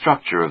whole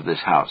structure of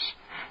this house,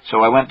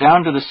 so I went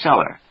down to the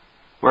cellar,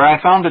 where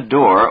I found a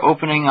door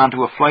opening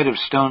onto a flight of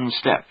stone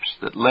steps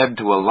that led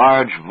to a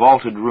large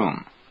vaulted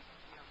room.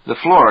 The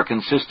floor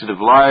consisted of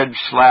large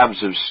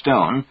slabs of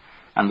stone,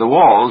 and the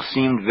walls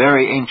seemed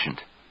very ancient.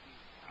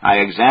 I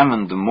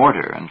examined the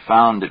mortar and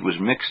found it was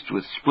mixed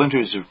with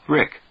splinters of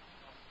brick.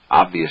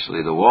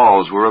 Obviously, the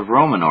walls were of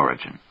Roman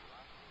origin.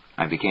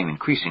 I became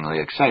increasingly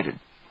excited.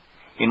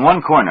 In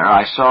one corner,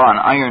 I saw an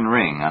iron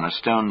ring on a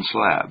stone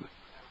slab.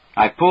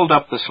 I pulled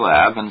up the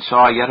slab and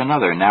saw yet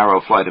another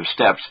narrow flight of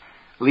steps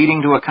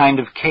leading to a kind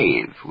of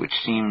cave, which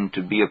seemed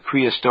to be a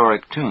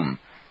prehistoric tomb,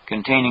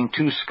 containing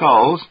 2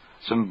 skulls,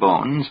 some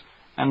bones,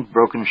 and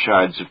broken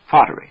shards of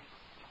pottery.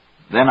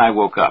 Then I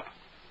woke up.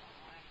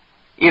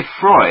 If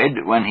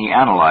Freud, when he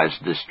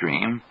analyzed this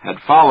dream, had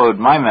followed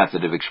my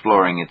method of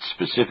exploring its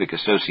specific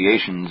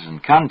associations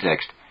and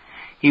context,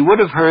 he would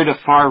have heard a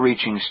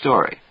far-reaching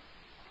story,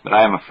 but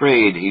I am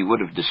afraid he would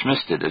have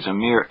dismissed it as a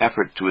mere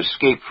effort to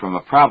escape from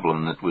a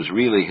problem that was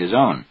really his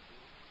own.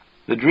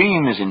 The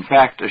dream is in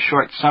fact a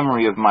short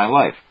summary of my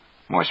life,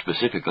 more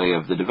specifically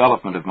of the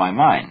development of my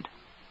mind.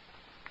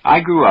 I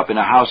grew up in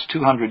a house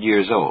 200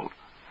 years old.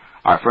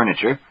 Our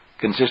furniture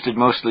consisted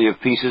mostly of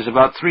pieces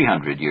about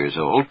 300 years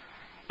old,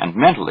 and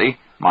mentally,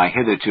 my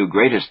hitherto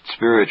greatest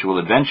spiritual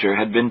adventure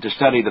had been to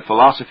study the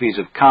philosophies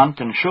of Kant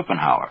and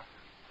Schopenhauer.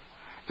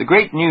 The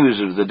great news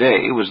of the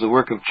day was the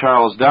work of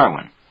Charles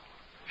Darwin.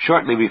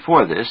 Shortly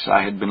before this,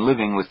 I had been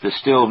living with the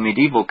still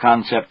medieval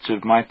concepts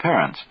of my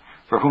parents,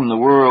 for whom the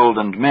world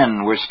and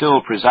men were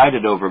still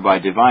presided over by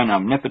divine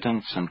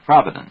omnipotence and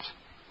providence.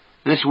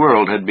 This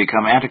world had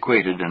become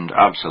antiquated and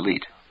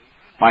obsolete.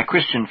 My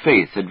Christian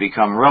faith had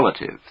become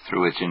relative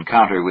through its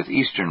encounter with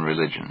Eastern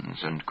religions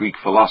and Greek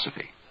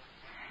philosophy.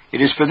 It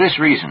is for this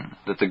reason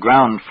that the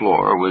ground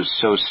floor was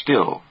so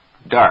still,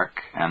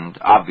 dark, and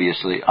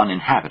obviously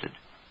uninhabited.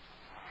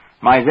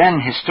 My then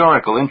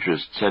historical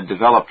interests had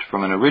developed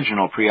from an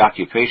original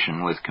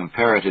preoccupation with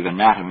comparative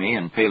anatomy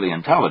and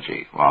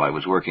paleontology while I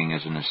was working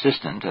as an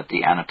assistant at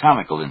the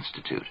Anatomical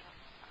Institute.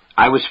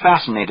 I was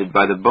fascinated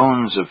by the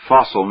bones of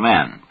fossil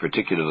man,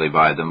 particularly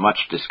by the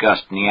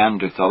much-discussed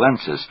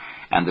Neanderthalensis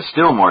and the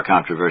still more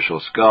controversial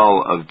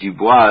skull of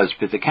Dubois'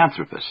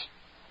 Pithecanthropus.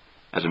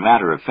 As a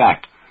matter of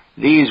fact,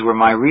 these were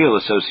my real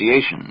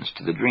associations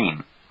to the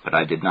dream, but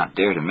I did not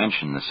dare to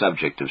mention the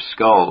subject of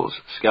skulls,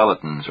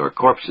 skeletons, or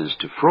corpses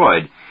to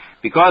Freud,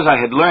 because I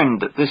had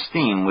learned that this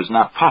theme was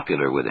not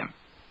popular with him.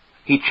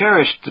 He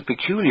cherished the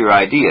peculiar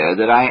idea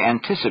that I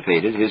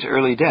anticipated his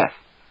early death,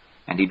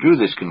 and he drew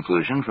this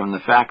conclusion from the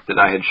fact that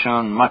I had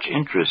shown much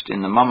interest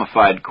in the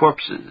mummified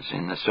corpses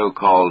in the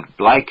so-called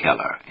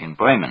Bleikeller in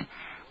Bremen,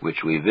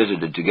 which we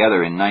visited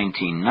together in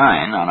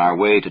 1909 on our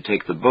way to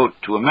take the boat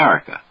to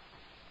America.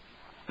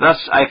 Thus,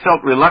 I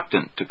felt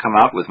reluctant to come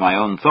out with my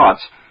own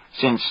thoughts,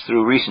 since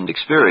through recent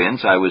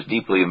experience I was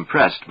deeply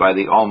impressed by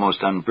the almost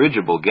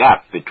unbridgeable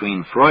gap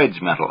between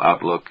Freud's mental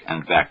outlook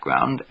and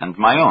background and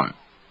my own.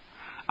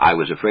 I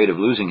was afraid of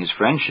losing his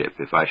friendship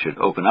if I should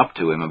open up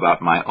to him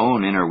about my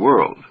own inner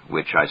world,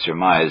 which I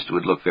surmised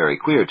would look very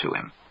queer to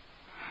him.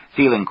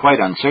 Feeling quite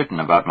uncertain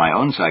about my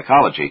own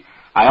psychology,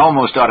 I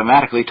almost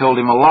automatically told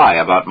him a lie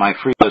about my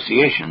free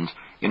associations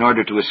in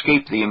order to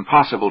escape the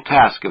impossible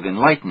task of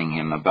enlightening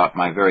him about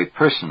my very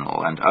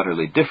personal and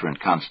utterly different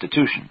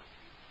constitution.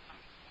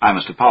 I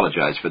must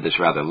apologize for this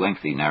rather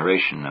lengthy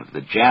narration of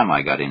the jam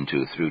I got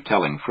into through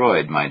telling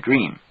Freud my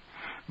dream,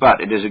 but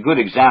it is a good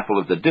example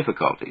of the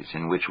difficulties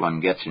in which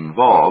one gets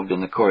involved in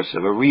the course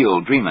of a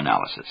real dream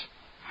analysis.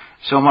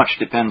 So much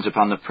depends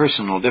upon the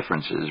personal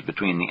differences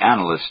between the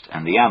analyst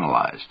and the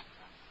analyzed.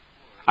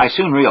 I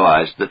soon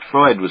realized that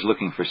Freud was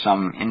looking for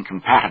some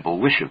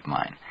incompatible wish of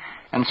mine,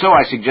 and so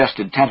I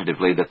suggested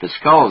tentatively that the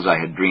skulls I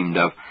had dreamed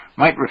of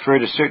might refer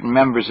to certain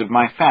members of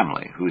my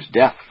family whose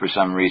death, for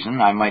some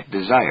reason, I might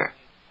desire.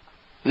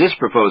 This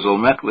proposal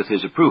met with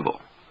his approval,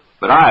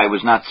 but I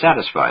was not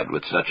satisfied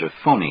with such a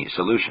phony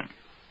solution.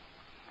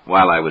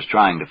 While I was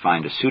trying to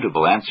find a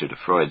suitable answer to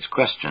Freud's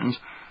questions,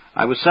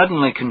 I was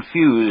suddenly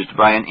confused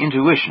by an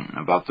intuition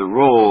about the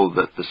role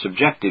that the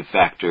subjective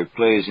factor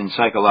plays in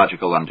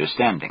psychological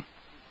understanding.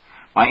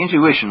 My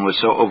intuition was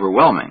so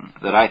overwhelming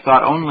that I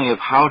thought only of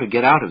how to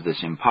get out of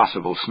this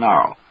impossible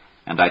snarl,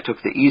 and I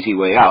took the easy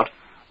way out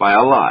by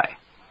a lie.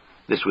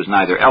 This was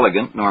neither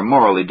elegant nor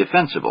morally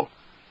defensible,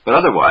 but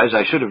otherwise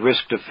I should have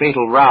risked a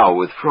fatal row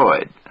with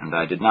Freud, and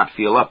I did not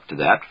feel up to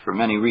that for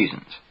many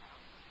reasons.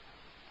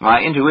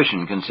 My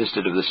intuition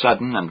consisted of the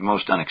sudden and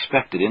most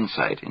unexpected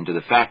insight into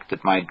the fact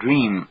that my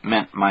dream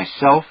meant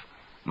myself,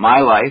 my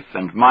life,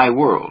 and my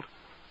world,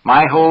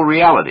 my whole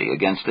reality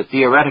against a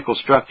theoretical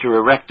structure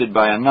erected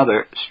by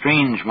another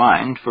strange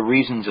mind for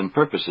reasons and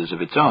purposes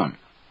of its own.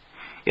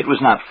 It was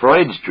not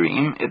Freud's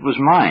dream, it was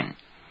mine,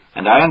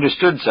 and I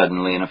understood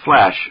suddenly in a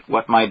flash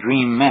what my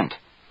dream meant.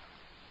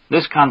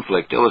 This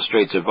conflict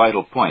illustrates a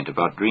vital point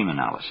about dream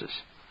analysis.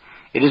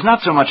 It is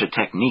not so much a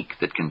technique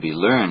that can be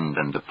learned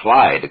and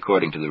applied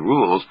according to the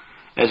rules,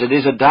 as it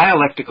is a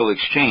dialectical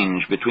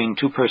exchange between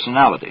two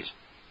personalities.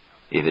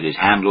 If it is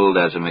handled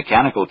as a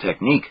mechanical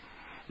technique,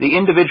 the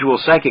individual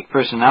psychic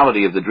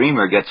personality of the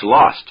dreamer gets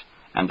lost,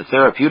 and the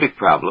therapeutic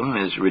problem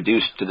is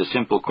reduced to the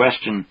simple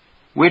question,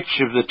 which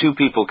of the two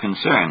people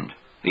concerned,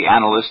 the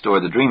analyst or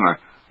the dreamer,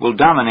 will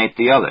dominate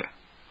the other?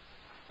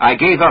 I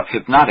gave up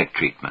hypnotic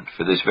treatment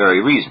for this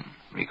very reason,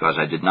 because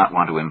I did not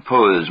want to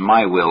impose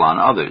my will on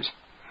others.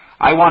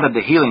 I wanted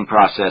the healing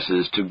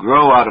processes to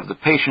grow out of the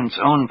patient's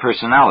own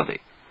personality,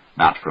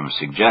 not from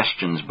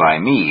suggestions by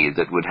me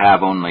that would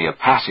have only a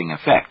passing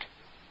effect.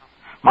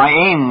 My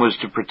aim was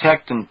to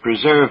protect and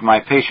preserve my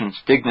patient's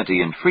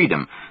dignity and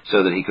freedom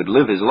so that he could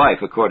live his life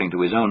according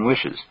to his own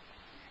wishes.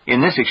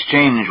 In this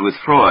exchange with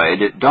Freud,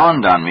 it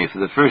dawned on me for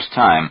the first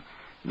time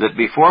that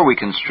before we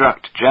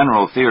construct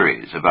general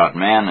theories about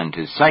man and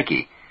his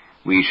psyche,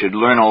 we should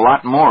learn a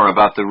lot more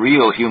about the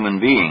real human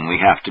being we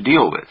have to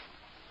deal with.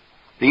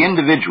 The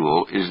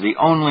individual is the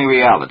only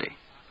reality.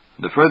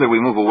 The further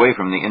we move away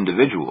from the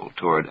individual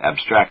toward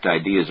abstract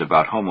ideas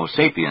about Homo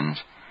sapiens,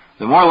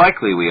 the more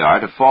likely we are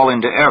to fall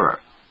into error.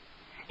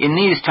 In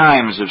these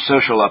times of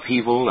social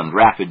upheaval and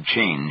rapid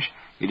change,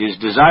 it is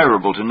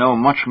desirable to know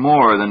much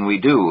more than we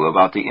do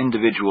about the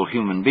individual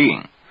human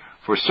being,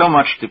 for so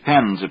much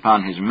depends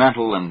upon his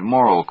mental and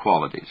moral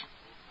qualities.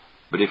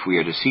 But if we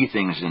are to see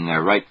things in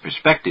their right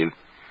perspective,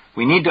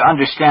 we need to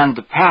understand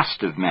the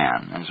past of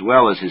man as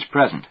well as his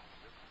present.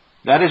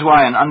 That is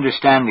why an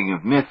understanding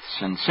of myths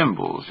and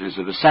symbols is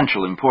of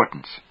essential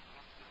importance.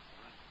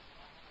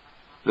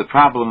 The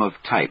problem of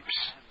types.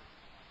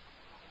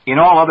 In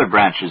all other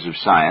branches of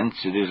science,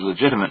 it is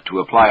legitimate to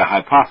apply a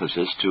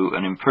hypothesis to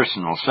an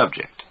impersonal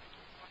subject.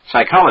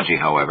 Psychology,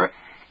 however,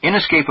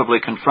 inescapably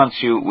confronts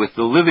you with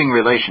the living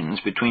relations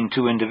between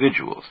two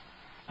individuals,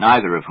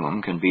 neither of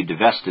whom can be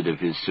divested of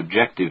his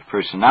subjective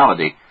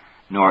personality,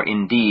 nor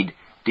indeed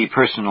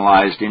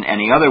depersonalized in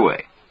any other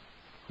way.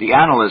 The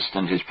analyst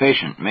and his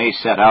patient may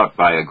set out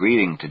by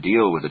agreeing to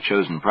deal with a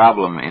chosen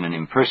problem in an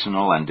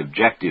impersonal and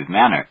objective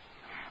manner,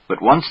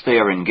 but once they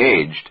are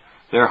engaged,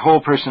 their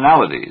whole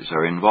personalities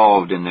are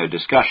involved in their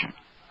discussion.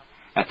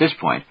 At this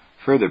point,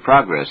 further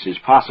progress is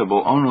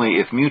possible only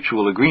if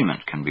mutual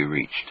agreement can be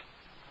reached.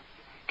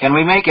 Can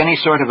we make any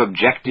sort of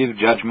objective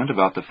judgment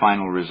about the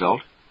final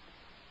result?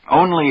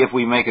 Only if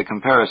we make a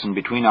comparison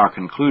between our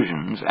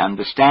conclusions and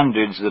the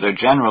standards that are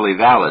generally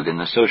valid in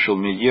the social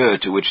milieu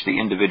to which the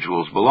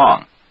individuals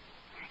belong.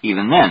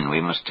 Even then,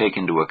 we must take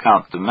into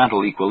account the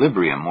mental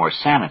equilibrium or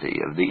sanity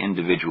of the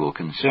individual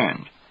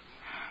concerned.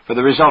 For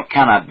the result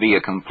cannot be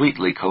a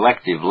completely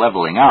collective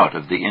leveling out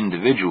of the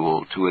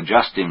individual to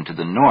adjust him to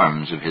the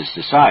norms of his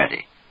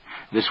society.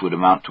 This would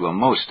amount to a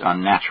most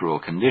unnatural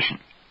condition.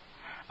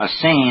 A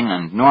sane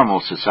and normal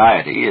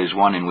society is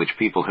one in which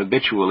people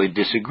habitually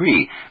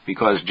disagree,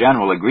 because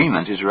general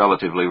agreement is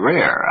relatively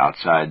rare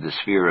outside the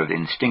sphere of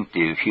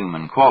instinctive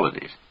human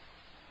qualities.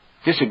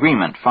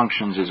 Disagreement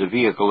functions as a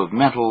vehicle of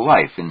mental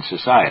life in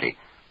society,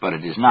 but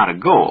it is not a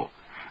goal.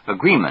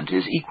 Agreement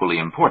is equally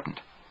important.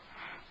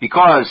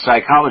 Because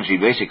psychology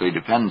basically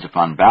depends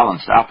upon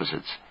balanced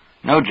opposites,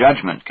 no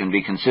judgment can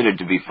be considered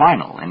to be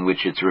final in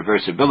which its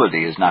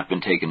reversibility has not been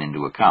taken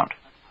into account.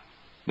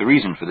 The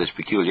reason for this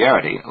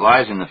peculiarity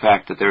lies in the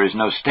fact that there is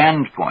no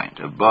standpoint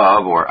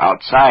above or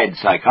outside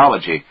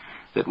psychology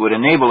that would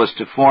enable us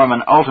to form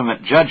an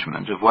ultimate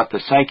judgment of what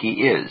the psyche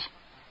is.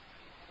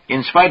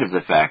 In spite of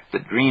the fact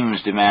that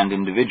dreams demand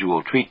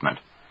individual treatment,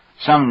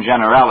 some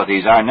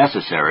generalities are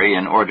necessary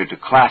in order to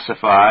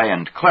classify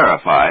and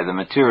clarify the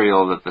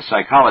material that the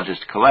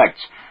psychologist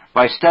collects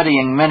by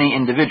studying many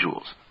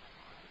individuals.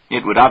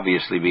 It would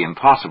obviously be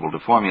impossible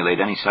to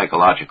formulate any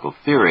psychological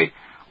theory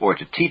or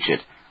to teach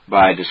it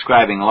by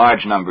describing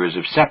large numbers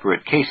of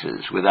separate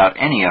cases without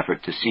any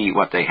effort to see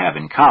what they have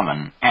in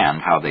common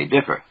and how they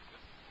differ.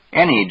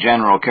 Any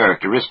general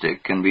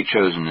characteristic can be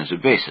chosen as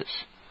a basis.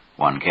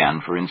 One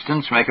can, for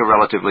instance, make a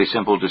relatively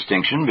simple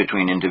distinction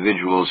between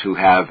individuals who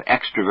have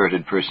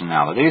extroverted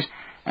personalities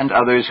and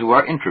others who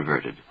are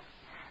introverted.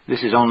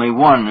 This is only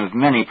one of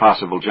many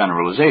possible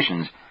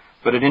generalizations,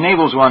 but it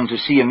enables one to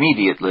see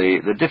immediately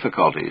the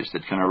difficulties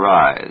that can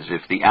arise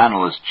if the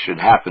analyst should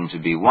happen to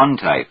be one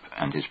type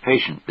and his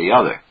patient the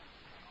other.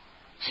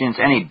 Since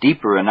any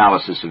deeper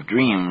analysis of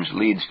dreams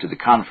leads to the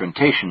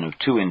confrontation of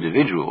two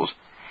individuals,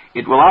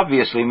 it will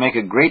obviously make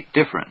a great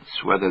difference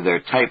whether their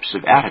types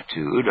of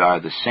attitude are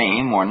the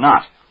same or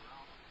not.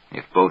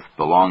 If both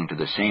belong to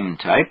the same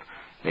type,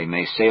 they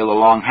may sail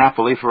along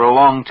happily for a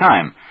long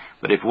time,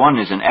 but if one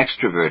is an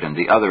extrovert and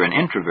the other an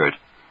introvert,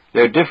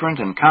 their different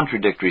and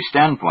contradictory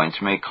standpoints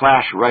may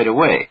clash right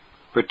away,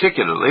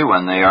 particularly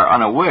when they are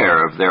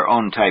unaware of their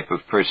own type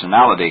of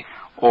personality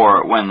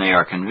or when they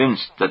are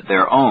convinced that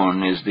their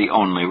own is the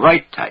only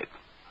right type.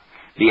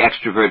 The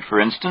extrovert,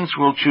 for instance,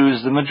 will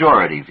choose the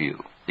majority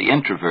view. The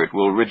introvert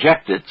will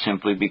reject it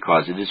simply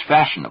because it is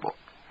fashionable.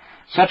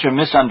 Such a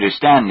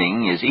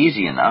misunderstanding is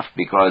easy enough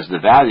because the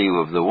value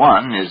of the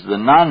one is the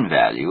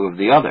non-value of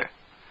the other.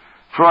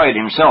 Freud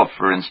himself,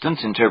 for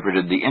instance,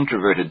 interpreted the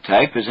introverted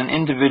type as an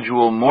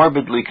individual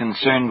morbidly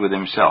concerned with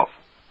himself.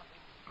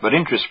 But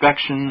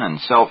introspection and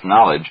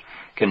self-knowledge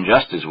can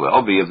just as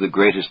well be of the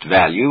greatest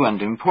value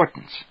and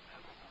importance.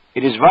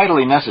 It is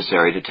vitally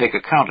necessary to take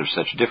account of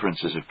such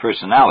differences of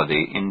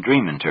personality in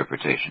dream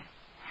interpretation.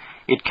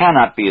 It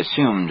cannot be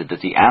assumed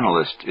that the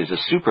analyst is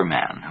a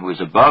superman who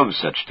is above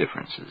such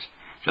differences,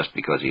 just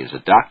because he is a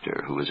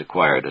doctor who has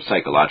acquired a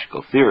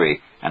psychological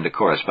theory and a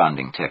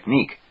corresponding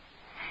technique.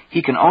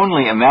 He can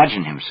only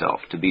imagine himself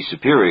to be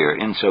superior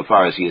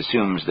insofar as he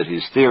assumes that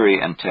his theory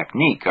and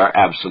technique are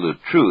absolute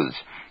truths,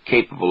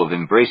 capable of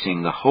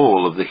embracing the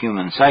whole of the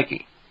human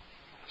psyche.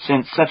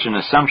 Since such an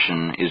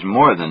assumption is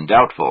more than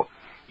doubtful,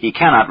 he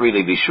cannot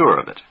really be sure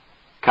of it.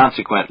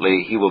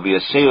 Consequently, he will be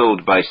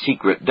assailed by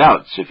secret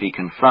doubts if he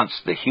confronts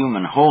the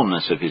human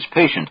wholeness of his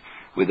patient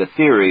with a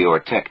theory or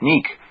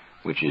technique,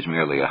 which is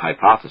merely a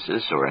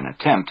hypothesis or an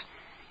attempt,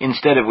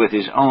 instead of with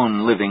his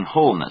own living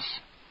wholeness.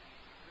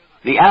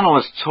 The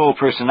analyst's whole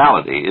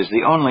personality is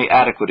the only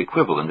adequate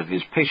equivalent of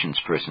his patient's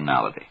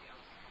personality.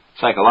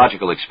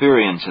 Psychological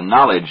experience and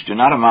knowledge do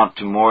not amount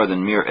to more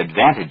than mere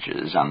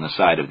advantages on the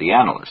side of the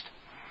analyst.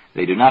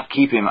 They do not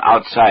keep him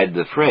outside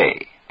the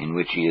fray, in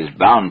which he is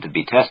bound to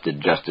be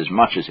tested just as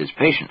much as his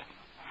patient.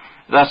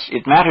 Thus,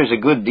 it matters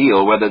a good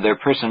deal whether their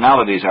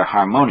personalities are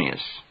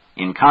harmonious,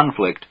 in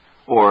conflict,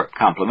 or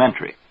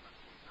complementary.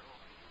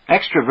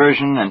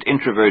 Extroversion and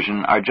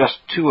introversion are just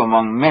two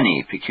among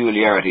many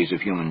peculiarities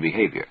of human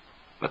behavior,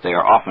 but they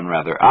are often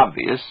rather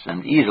obvious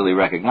and easily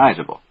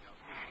recognizable.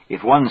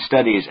 If one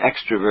studies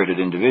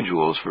extroverted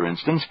individuals, for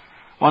instance,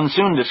 one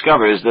soon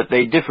discovers that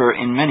they differ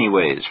in many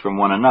ways from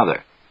one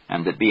another,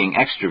 and that being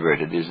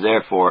extroverted is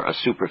therefore a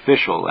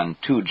superficial and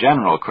too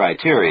general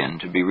criterion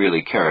to be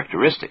really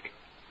characteristic.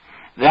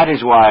 That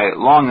is why,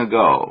 long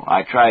ago,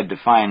 I tried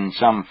to find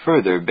some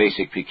further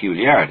basic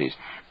peculiarities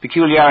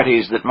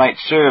that might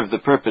serve the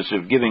purpose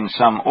of giving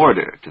some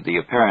order to the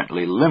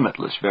apparently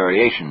limitless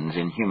variations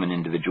in human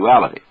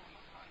individuality.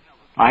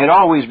 I had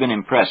always been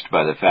impressed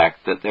by the fact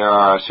that there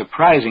are a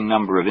surprising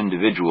number of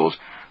individuals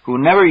who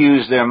never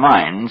use their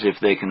minds if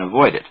they can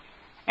avoid it,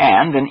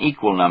 and an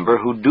equal number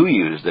who do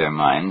use their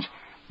minds,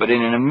 but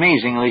in an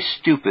amazingly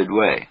stupid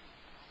way.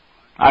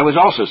 I was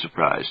also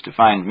surprised to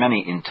find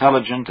many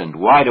intelligent and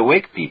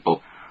wide-awake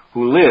people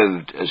who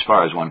lived, as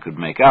far as one could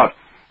make out,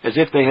 as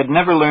if they had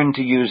never learned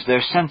to use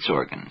their sense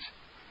organs.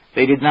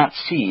 They did not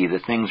see the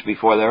things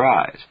before their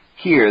eyes,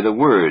 hear the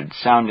words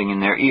sounding in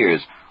their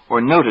ears,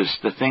 or notice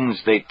the things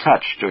they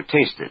touched or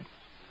tasted.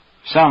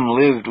 Some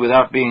lived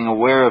without being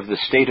aware of the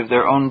state of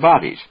their own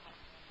bodies.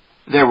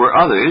 There were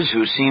others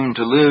who seemed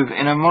to live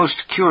in a most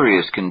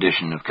curious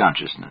condition of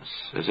consciousness,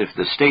 as if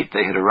the state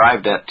they had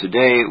arrived at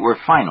today were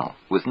final,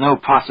 with no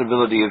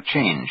possibility of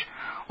change,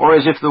 or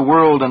as if the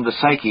world and the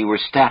psyche were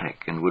static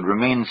and would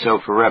remain so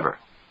forever.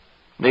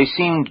 They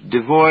seemed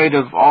devoid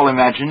of all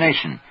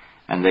imagination,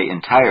 and they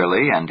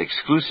entirely and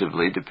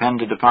exclusively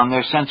depended upon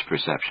their sense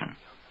perception.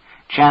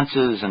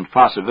 Chances and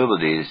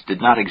possibilities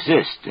did not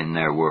exist in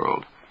their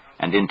world,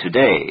 and in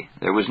today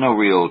there was no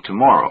real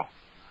tomorrow.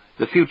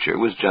 The future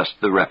was just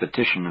the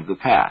repetition of the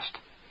past.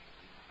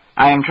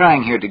 I am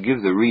trying here to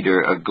give the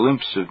reader a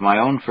glimpse of my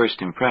own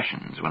first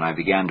impressions when I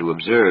began to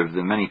observe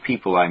the many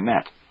people I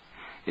met.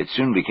 It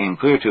soon became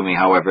clear to me,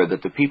 however,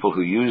 that the people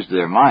who used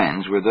their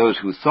minds were those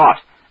who thought,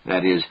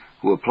 that is,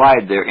 who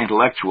applied their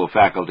intellectual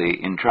faculty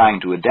in trying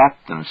to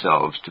adapt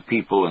themselves to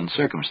people and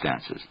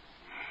circumstances.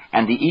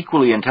 And the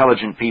equally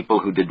intelligent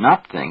people who did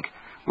not think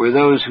were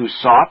those who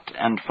sought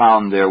and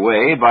found their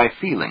way by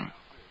feeling.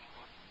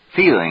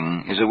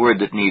 Feeling is a word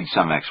that needs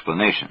some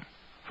explanation.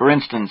 For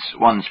instance,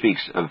 one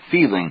speaks of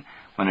feeling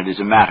when it is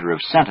a matter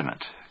of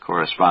sentiment,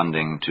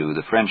 corresponding to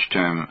the French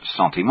term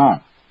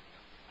sentiment.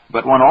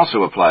 But one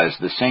also applies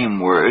the same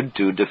word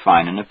to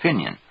define an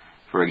opinion.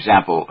 For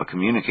example, a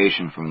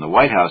communication from the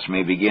White House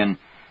may begin,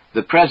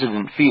 "The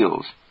President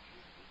feels."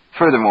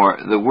 Furthermore,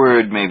 the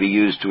word may be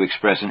used to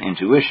express an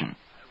intuition.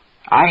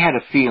 I had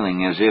a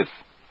feeling as if...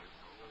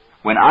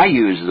 When I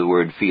use the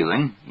word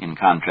feeling, in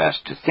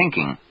contrast to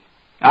thinking,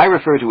 I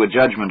refer to a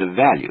judgment of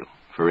value,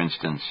 for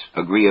instance,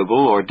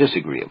 agreeable or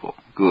disagreeable,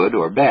 good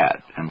or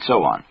bad, and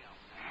so on.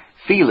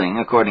 Feeling,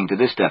 according to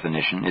this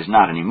definition, is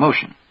not an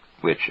emotion,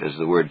 which, as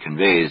the word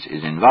conveys,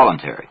 is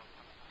involuntary.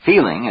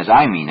 Feeling, as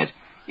I mean it,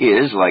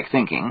 is, like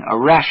thinking, a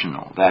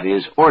rational, that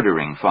is,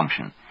 ordering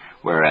function,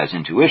 whereas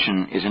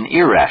intuition is an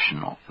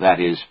irrational,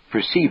 that is,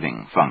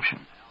 perceiving function.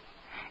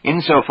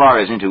 Insofar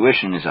as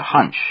intuition is a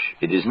hunch,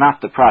 it is not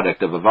the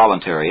product of a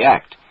voluntary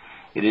act.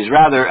 It is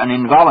rather an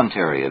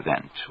involuntary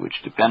event,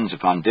 which depends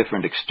upon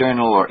different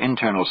external or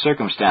internal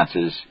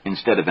circumstances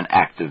instead of an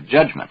act of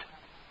judgment.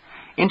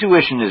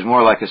 Intuition is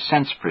more like a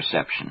sense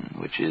perception,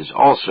 which is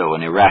also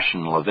an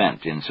irrational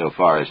event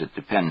insofar as it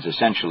depends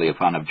essentially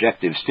upon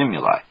objective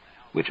stimuli,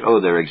 which owe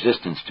their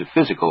existence to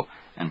physical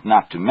and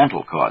not to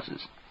mental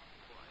causes.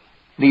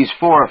 These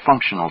four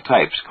functional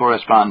types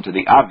correspond to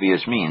the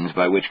obvious means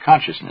by which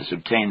consciousness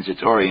obtains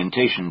its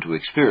orientation to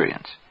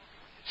experience.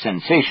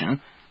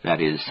 Sensation,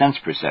 that is, sense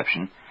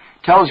perception,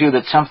 tells you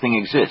that something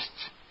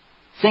exists.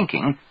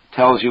 Thinking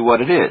tells you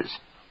what it is.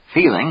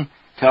 Feeling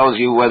tells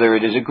you whether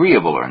it is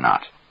agreeable or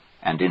not.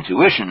 And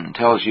intuition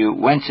tells you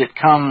whence it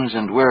comes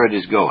and where it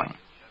is going.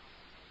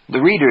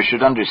 The reader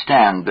should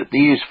understand that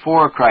these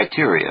four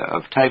criteria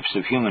of types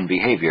of human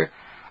behavior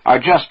are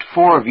just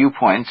four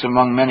viewpoints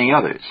among many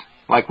others,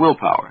 like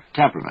willpower,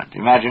 temperament,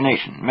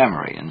 imagination,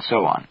 memory, and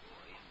so on.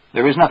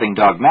 There is nothing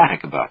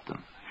dogmatic about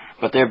them,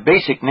 but their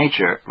basic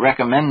nature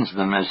recommends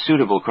them as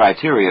suitable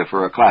criteria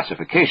for a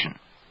classification.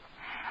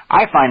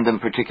 I find them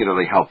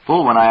particularly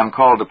helpful when I am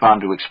called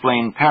upon to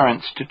explain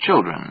parents to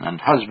children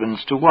and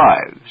husbands to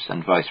wives,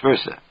 and vice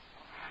versa.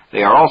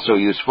 They are also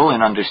useful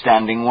in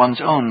understanding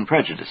one's own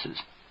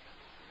prejudices.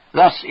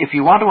 Thus, if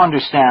you want to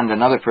understand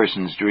another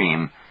person's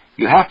dream,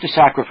 you have to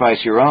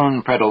sacrifice your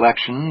own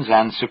predilections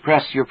and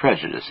suppress your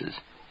prejudices.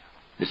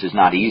 This is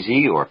not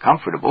easy or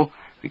comfortable,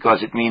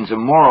 because it means a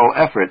moral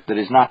effort that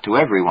is not to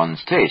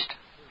everyone's taste.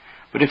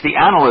 But if the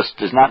analyst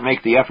does not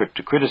make the effort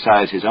to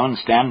criticize his own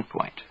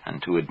standpoint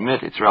and to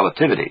admit its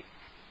relativity,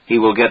 he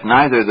will get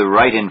neither the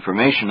right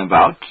information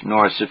about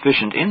nor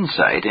sufficient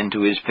insight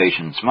into his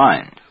patient's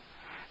mind.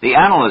 The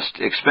analyst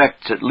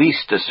expects at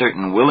least a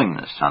certain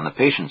willingness on the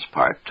patient's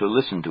part to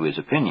listen to his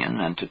opinion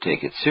and to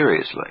take it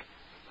seriously,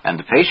 and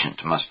the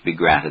patient must be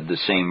granted the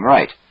same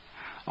right.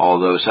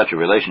 Although such a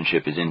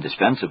relationship is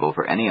indispensable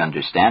for any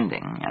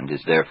understanding and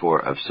is therefore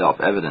of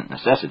self-evident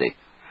necessity,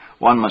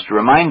 one must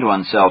remind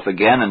oneself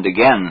again and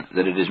again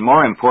that it is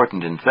more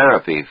important in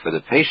therapy for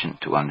the patient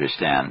to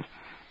understand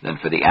than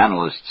for the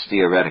analyst's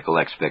theoretical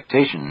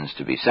expectations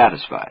to be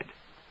satisfied.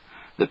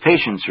 The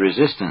patient's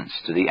resistance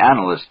to the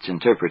analyst's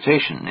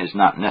interpretation is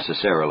not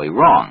necessarily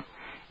wrong.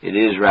 It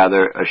is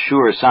rather a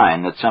sure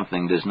sign that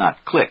something does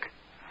not click.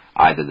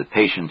 Either the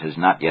patient has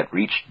not yet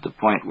reached the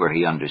point where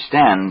he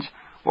understands,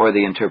 or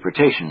the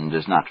interpretation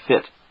does not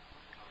fit.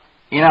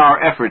 In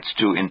our efforts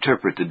to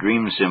interpret the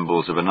dream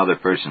symbols of another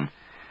person,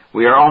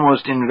 we are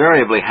almost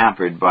invariably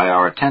hampered by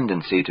our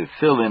tendency to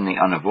fill in the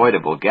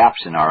unavoidable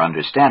gaps in our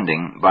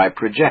understanding by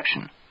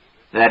projection.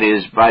 That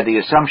is, by the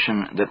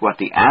assumption that what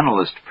the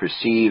analyst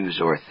perceives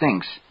or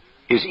thinks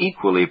is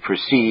equally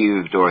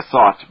perceived or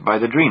thought by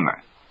the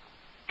dreamer.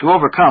 To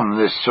overcome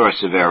this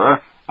source of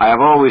error, I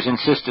have always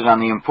insisted on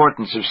the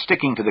importance of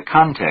sticking to the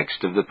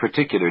context of the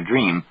particular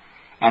dream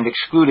and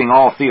excluding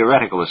all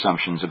theoretical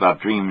assumptions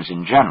about dreams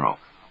in general,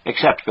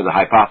 except for the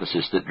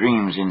hypothesis that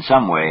dreams in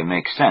some way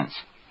make sense.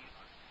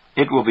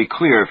 It will be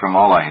clear from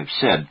all I have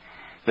said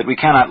that we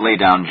cannot lay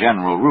down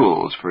general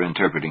rules for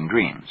interpreting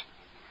dreams.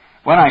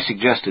 When I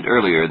suggested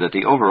earlier that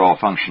the overall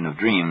function of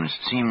dreams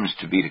seems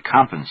to be to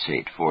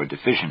compensate for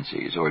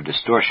deficiencies or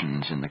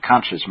distortions in the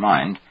conscious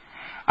mind,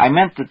 I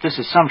meant that this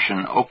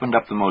assumption opened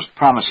up the most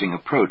promising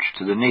approach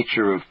to the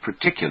nature of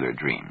particular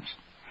dreams.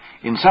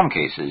 In some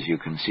cases, you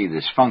can see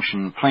this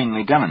function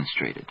plainly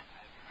demonstrated.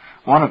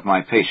 One of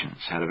my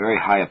patients had a very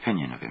high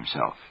opinion of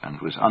himself, and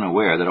was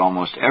unaware that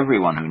almost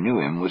everyone who knew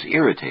him was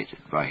irritated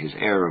by his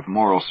air of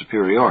moral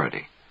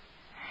superiority.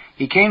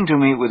 He came to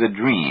me with a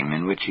dream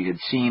in which he had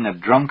seen a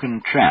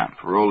drunken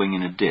tramp rolling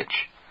in a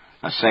ditch,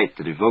 a sight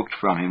that evoked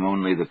from him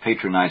only the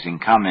patronizing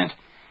comment,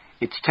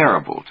 "It's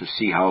terrible to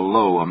see how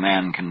low a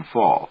man can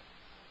fall."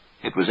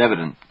 It was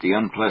evident that the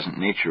unpleasant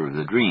nature of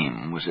the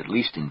dream was at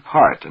least in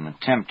part an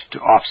attempt to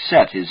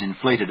offset his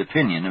inflated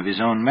opinion of his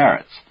own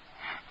merits.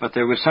 But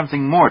there was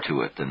something more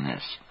to it than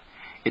this.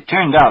 It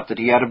turned out that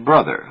he had a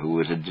brother who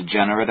was a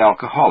degenerate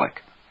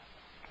alcoholic.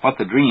 What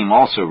the dream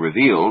also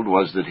revealed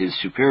was that his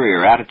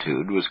superior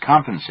attitude was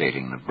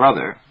compensating the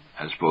brother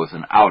as both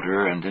an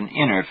outer and an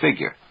inner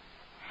figure.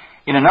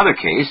 In another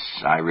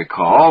case, I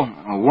recall,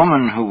 a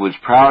woman who was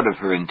proud of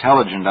her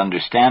intelligent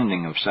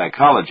understanding of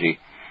psychology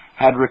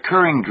had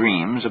recurring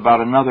dreams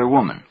about another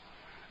woman.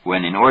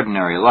 When in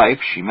ordinary life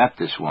she met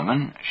this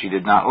woman, she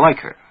did not like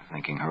her,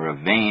 thinking her a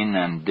vain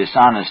and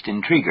dishonest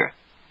intriguer.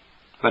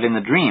 But in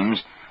the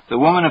dreams, the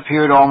woman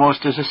appeared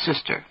almost as a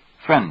sister,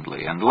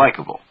 friendly and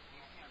likable.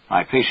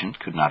 My patient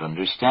could not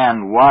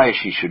understand why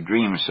she should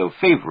dream so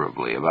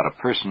favorably about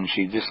a person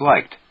she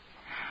disliked.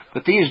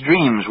 But these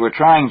dreams were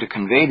trying to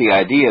convey the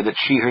idea that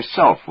she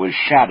herself was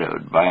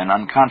shadowed by an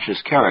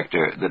unconscious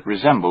character that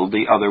resembled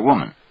the other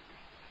woman.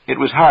 It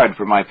was hard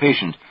for my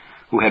patient,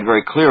 who had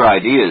very clear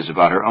ideas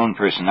about her own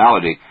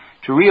personality,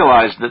 to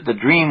realize that the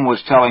dream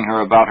was telling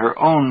her about her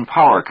own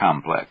power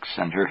complex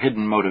and her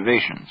hidden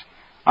motivations,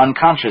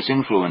 unconscious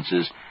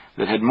influences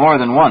that had more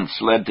than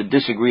once led to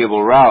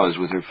disagreeable rows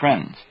with her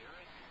friends.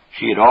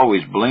 She had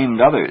always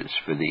blamed others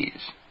for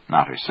these,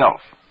 not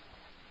herself.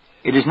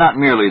 It is not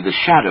merely the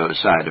shadow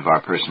side of our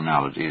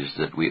personalities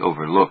that we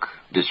overlook,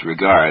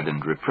 disregard,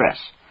 and repress.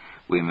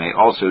 We may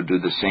also do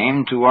the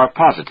same to our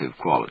positive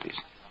qualities.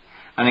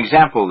 An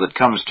example that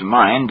comes to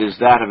mind is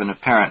that of an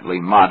apparently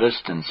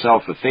modest and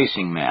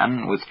self-effacing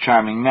man with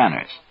charming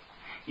manners.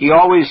 He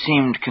always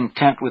seemed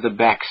content with a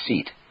back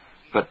seat,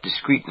 but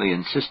discreetly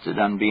insisted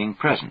on being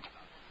present.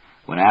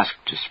 When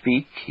asked to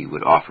speak, he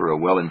would offer a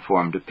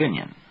well-informed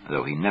opinion,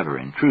 though he never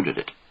intruded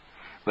it.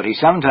 But he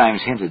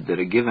sometimes hinted that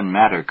a given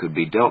matter could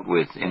be dealt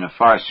with in a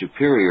far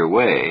superior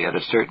way at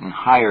a certain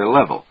higher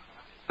level,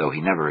 though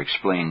he never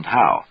explained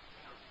how.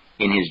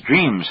 In his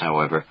dreams,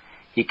 however,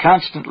 he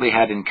constantly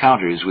had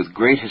encounters with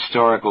great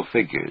historical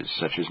figures,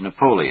 such as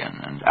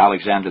Napoleon and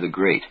Alexander the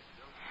Great.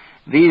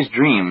 These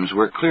dreams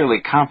were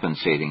clearly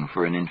compensating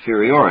for an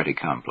inferiority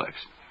complex,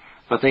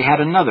 but they had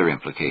another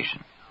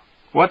implication.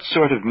 What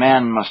sort of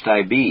man must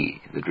I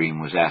be, the dream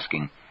was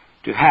asking,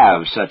 to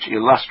have such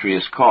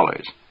illustrious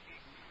callers?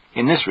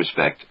 In this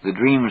respect, the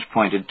dreams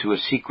pointed to a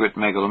secret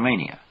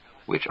megalomania,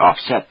 which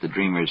offset the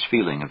dreamer's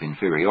feeling of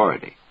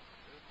inferiority.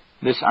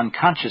 This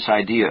unconscious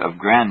idea of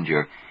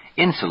grandeur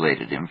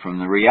insulated him from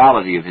the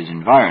reality of his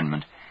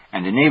environment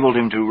and enabled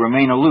him to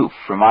remain aloof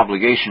from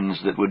obligations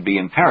that would be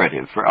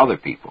imperative for other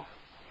people.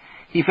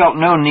 He felt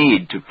no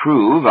need to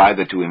prove,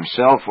 either to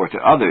himself or to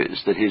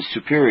others, that his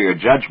superior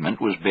judgment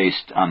was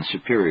based on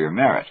superior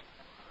merit.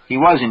 He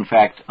was, in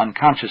fact,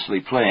 unconsciously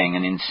playing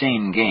an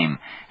insane game,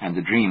 and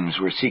the dreams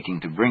were seeking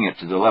to bring it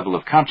to the level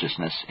of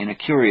consciousness in a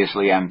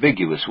curiously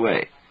ambiguous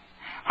way.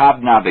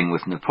 Hobnobbing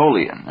with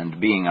Napoleon and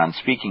being on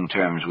speaking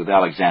terms with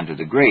Alexander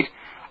the Great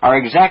are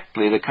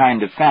exactly the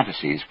kind of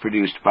fantasies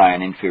produced by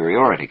an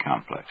inferiority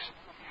complex.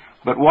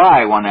 But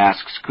why, one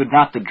asks, could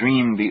not the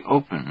dream be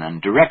open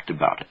and direct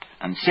about it,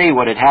 and say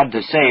what it had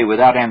to say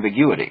without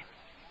ambiguity?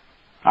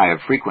 I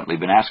have frequently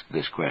been asked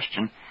this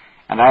question,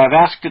 and I have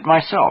asked it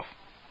myself.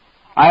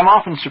 I am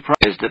often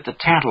surprised at the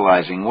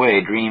tantalizing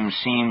way dreams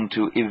seem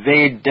to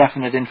evade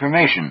definite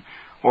information,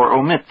 or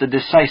omit the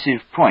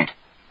decisive point.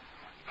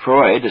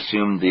 Freud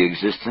assumed the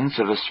existence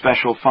of a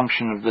special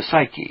function of the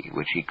psyche,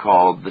 which he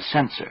called the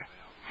censor.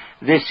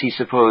 This, he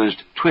supposed,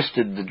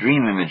 twisted the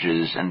dream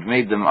images and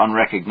made them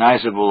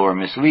unrecognizable or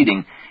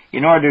misleading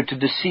in order to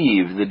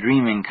deceive the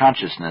dreaming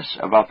consciousness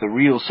about the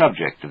real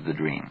subject of the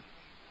dream.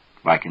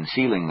 By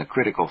concealing the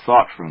critical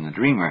thought from the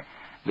dreamer,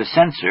 the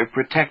censor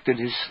protected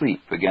his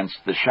sleep against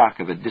the shock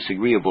of a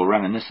disagreeable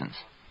reminiscence.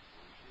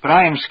 But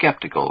I am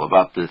skeptical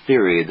about the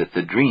theory that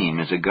the dream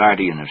is a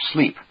guardian of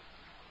sleep.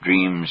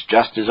 Dreams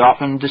just as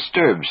often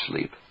disturb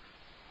sleep.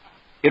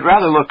 It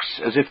rather looks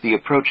as if the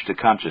approach to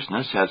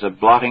consciousness has a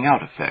blotting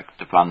out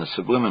effect upon the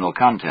subliminal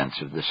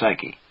contents of the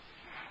psyche.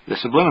 The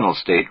subliminal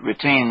state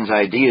retains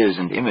ideas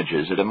and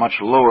images at a much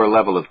lower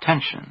level of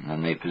tension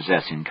than they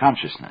possess in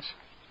consciousness.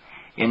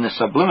 In the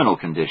subliminal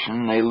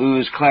condition, they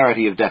lose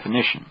clarity of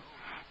definition.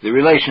 The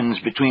relations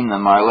between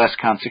them are less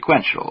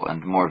consequential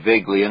and more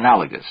vaguely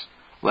analogous,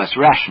 less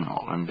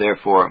rational and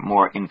therefore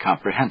more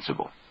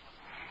incomprehensible.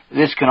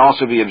 This can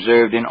also be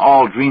observed in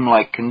all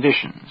dreamlike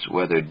conditions,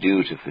 whether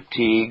due to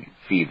fatigue,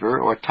 fever,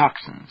 or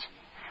toxins.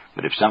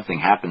 But if something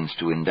happens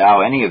to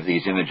endow any of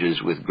these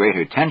images with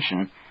greater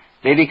tension,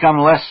 they become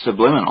less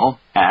subliminal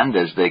and,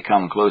 as they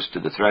come close to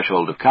the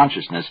threshold of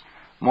consciousness,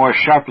 more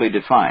sharply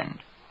defined.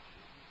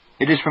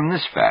 It is from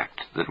this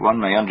fact that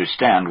one may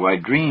understand why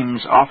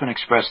dreams often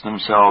express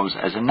themselves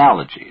as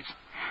analogies,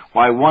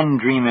 why one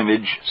dream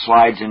image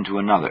slides into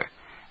another,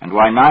 and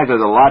why neither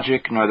the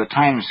logic nor the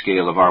time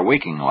scale of our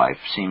waking life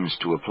seems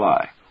to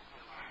apply.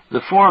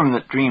 The form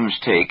that dreams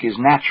take is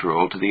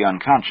natural to the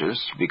unconscious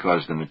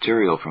because the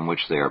material from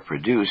which they are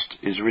produced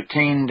is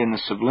retained in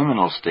the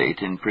subliminal state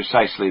in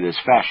precisely this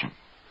fashion.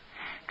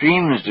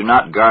 Dreams do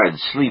not guard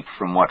sleep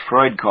from what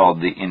Freud called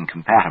the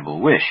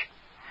incompatible wish.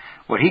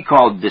 What he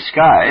called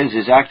disguise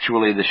is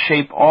actually the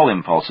shape all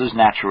impulses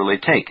naturally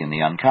take in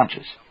the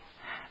unconscious.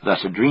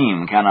 Thus a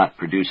dream cannot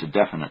produce a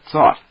definite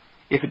thought.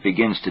 If it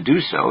begins to do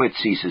so, it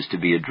ceases to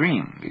be a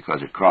dream,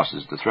 because it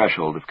crosses the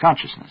threshold of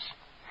consciousness.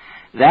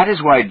 That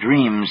is why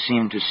dreams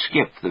seem to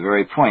skip the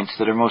very points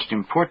that are most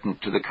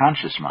important to the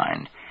conscious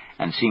mind,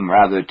 and seem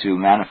rather to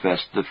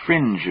manifest the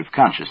fringe of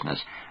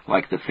consciousness,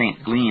 like the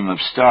faint gleam of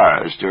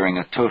stars during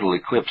a total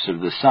eclipse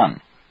of the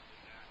sun.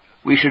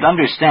 We should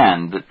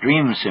understand that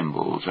dream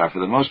symbols are for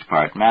the most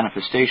part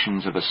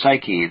manifestations of a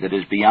psyche that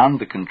is beyond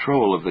the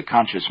control of the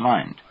conscious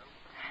mind.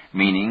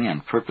 Meaning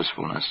and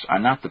purposefulness are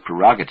not the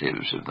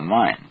prerogatives of the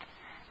mind.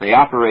 They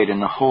operate in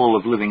the whole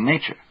of living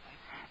nature.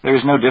 There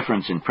is no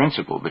difference in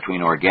principle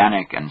between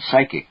organic and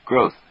psychic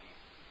growth.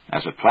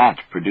 As a plant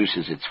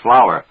produces its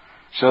flower,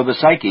 so the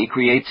psyche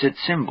creates its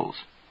symbols.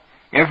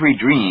 Every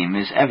dream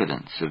is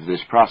evidence of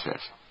this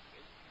process.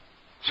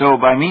 So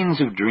by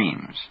means of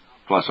dreams,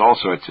 plus all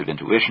sorts of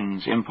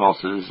intuitions,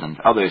 impulses, and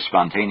other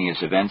spontaneous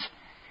events,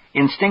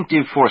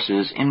 instinctive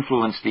forces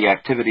influence the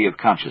activity of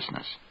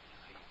consciousness.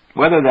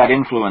 Whether that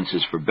influence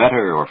is for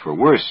better or for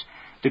worse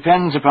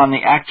depends upon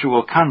the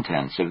actual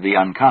contents of the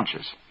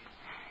unconscious.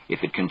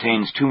 If it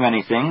contains too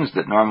many things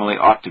that normally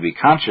ought to be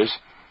conscious,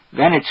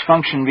 then its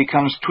function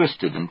becomes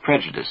twisted and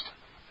prejudiced.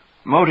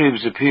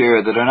 Motives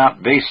appear that are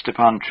not based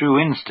upon true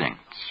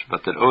instincts,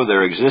 but that owe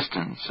their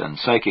existence and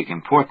psychic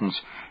importance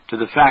to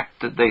the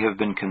fact that they have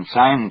been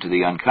consigned to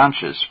the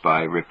unconscious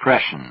by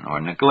repression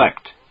or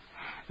neglect.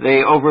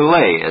 They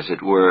overlay, as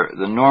it were,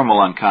 the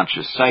normal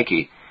unconscious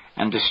psyche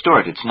and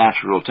distort its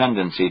natural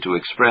tendency to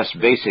express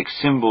basic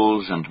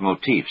symbols and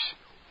motifs.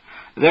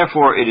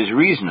 Therefore, it is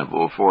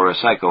reasonable for a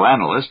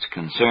psychoanalyst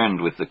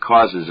concerned with the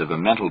causes of a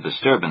mental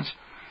disturbance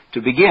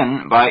to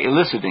begin by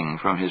eliciting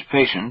from his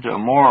patient a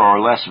more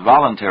or less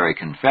voluntary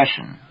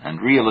confession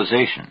and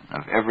realization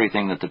of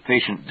everything that the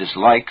patient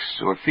dislikes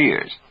or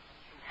fears.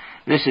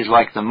 This is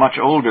like the much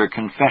older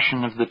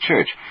confession of the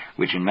Church,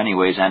 which in many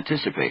ways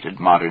anticipated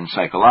modern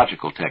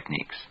psychological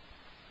techniques.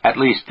 At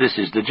least this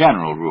is the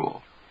general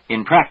rule.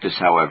 In practice,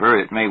 however,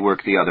 it may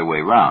work the other way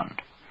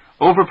round.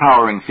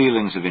 Overpowering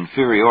feelings of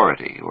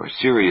inferiority or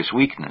serious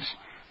weakness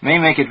may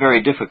make it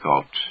very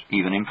difficult,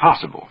 even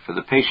impossible, for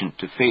the patient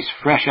to face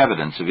fresh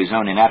evidence of his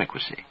own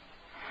inadequacy.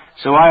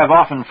 So I have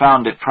often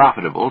found it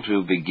profitable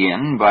to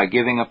begin by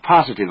giving a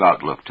positive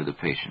outlook to the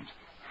patient.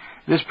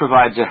 This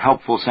provides a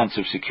helpful sense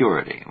of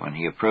security when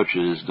he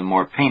approaches the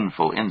more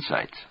painful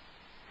insights.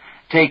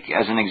 Take,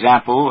 as an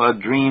example, a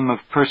dream of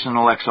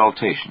personal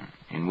exaltation,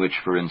 in which,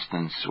 for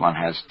instance, one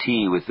has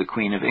tea with the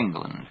Queen of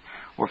England,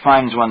 or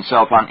finds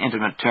oneself on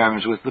intimate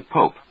terms with the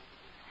Pope.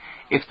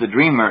 If the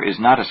dreamer is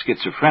not a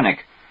schizophrenic,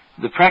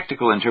 the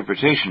practical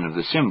interpretation of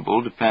the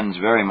symbol depends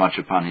very much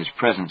upon his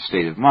present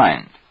state of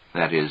mind,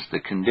 that is, the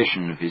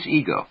condition of his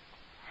ego.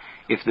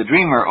 If the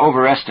dreamer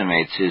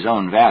overestimates his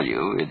own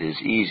value, it is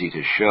easy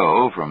to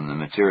show, from the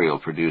material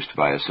produced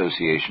by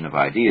association of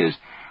ideas,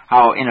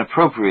 how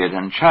inappropriate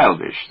and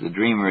childish the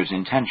dreamer's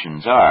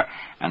intentions are,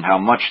 and how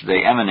much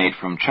they emanate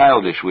from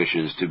childish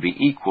wishes to be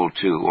equal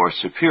to or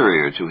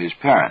superior to his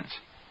parents.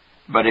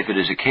 But if it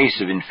is a case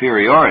of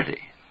inferiority,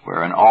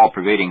 where an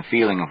all-pervading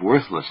feeling of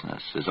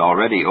worthlessness has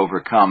already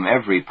overcome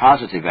every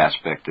positive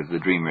aspect of the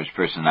dreamer's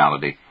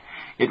personality,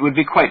 it would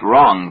be quite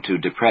wrong to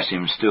depress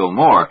him still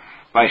more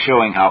by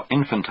showing how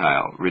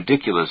infantile,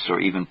 ridiculous, or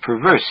even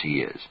perverse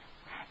he is.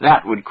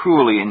 That would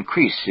cruelly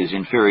increase his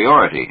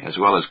inferiority, as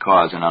well as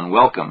cause an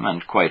unwelcome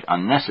and quite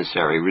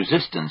unnecessary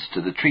resistance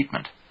to the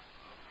treatment.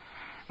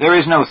 There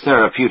is no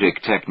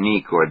therapeutic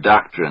technique or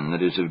doctrine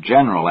that is of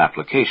general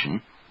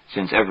application,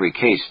 since every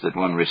case that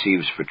one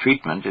receives for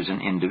treatment is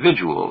an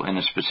individual in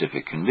a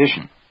specific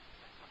condition.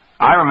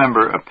 I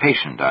remember a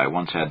patient I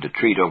once had to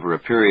treat over a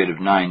period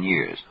of 9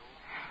 years.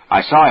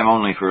 I saw him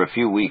only for a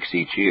few weeks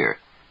each year,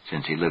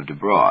 since he lived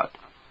abroad.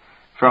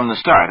 From the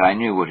start, I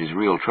knew what his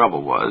real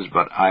trouble was,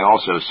 but I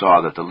also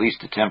saw that the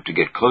least attempt to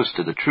get close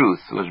to the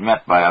truth was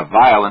met by a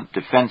violent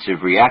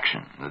defensive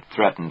reaction that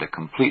threatened a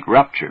complete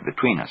rupture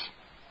between us.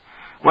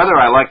 Whether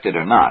I liked it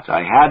or not,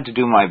 I had to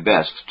do my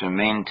best to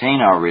maintain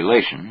our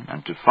relation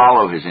and to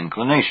follow his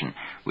inclination,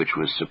 which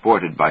was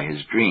supported by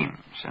his dreams,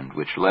 and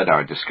which led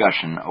our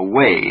discussion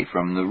away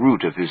from the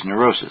root of his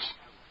neurosis.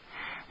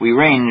 We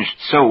ranged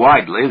so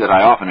widely that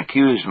I often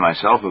accused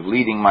myself of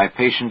leading my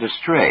patient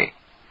astray.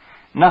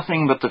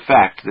 Nothing but the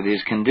fact that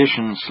his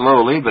condition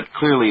slowly but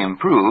clearly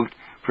improved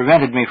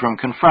prevented me from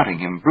confronting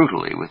him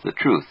brutally with the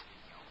truth.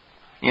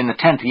 In the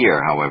 10th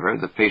year, however,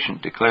 the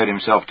patient declared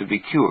himself to be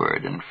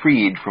cured and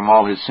freed from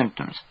all his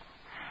symptoms.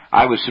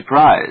 I was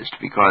surprised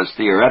because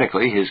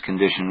theoretically his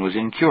condition was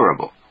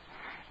incurable.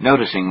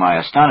 Noticing my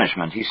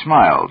astonishment, he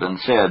smiled and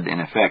said, in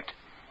effect,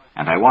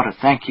 "And I want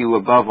to thank you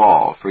above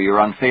all for your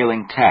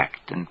unfailing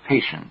tact and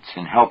patience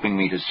in helping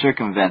me to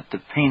circumvent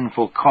the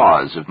painful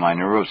cause of my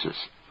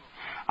neurosis.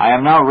 I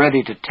am now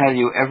ready to tell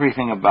you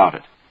everything about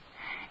it.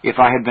 If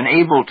I had been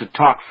able to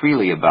talk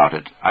freely about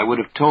it, I would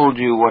have told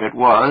you what it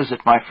was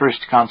at my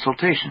first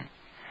consultation.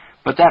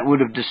 But that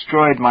would have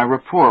destroyed my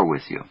rapport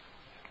with you.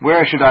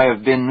 Where should I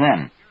have been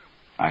then?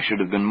 I should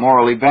have been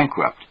morally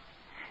bankrupt.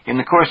 In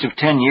the course of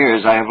 10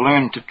 years, I have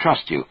learned to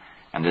trust you,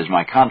 and as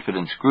my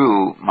confidence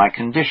grew, my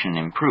condition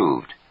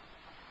improved.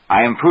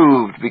 I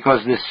improved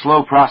because this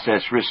slow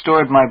process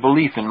restored my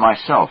belief in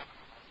myself.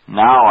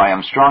 Now I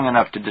am strong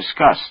enough to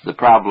discuss the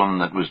problem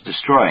that was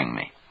destroying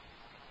me."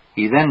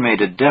 He then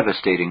made a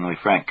devastatingly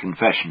frank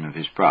confession of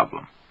his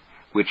problem,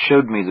 which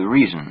showed me the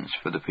reasons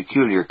for the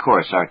peculiar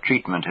course our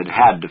treatment had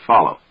had to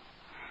follow.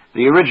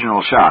 The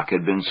original shock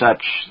had been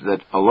such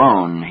that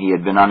alone he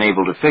had been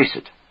unable to face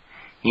it.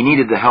 He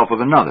needed the help of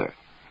another,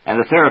 and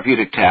the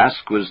therapeutic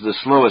task was the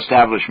slow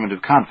establishment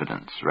of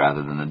confidence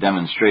rather than the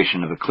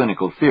demonstration of a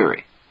clinical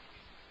theory.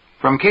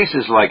 From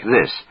cases like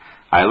this,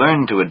 I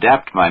learned to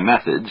adapt my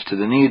methods to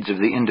the needs of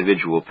the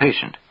individual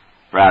patient,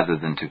 rather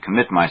than to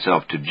commit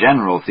myself to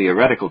general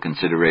theoretical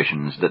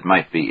considerations that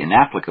might be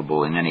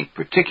inapplicable in any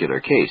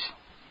particular case.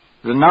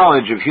 The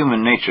knowledge of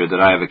human nature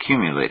that I have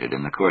accumulated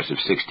in the course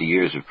of 60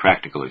 years of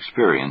practical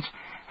experience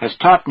has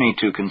taught me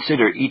to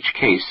consider each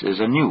case as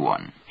a new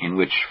one, in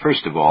which,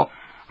 first of all,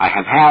 I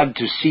have had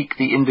to seek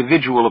the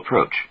individual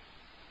approach.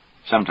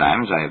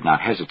 Sometimes I have not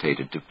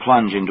hesitated to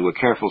plunge into a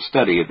careful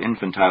study of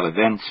infantile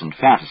events and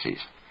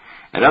fantasies.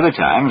 At other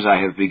times I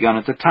have begun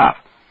at the top,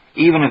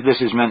 even if this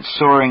has meant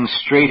soaring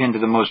straight into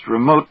the most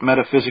remote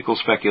metaphysical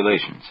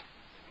speculations.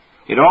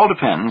 It all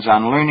depends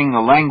on learning the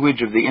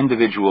language of the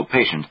individual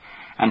patient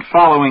and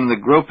following the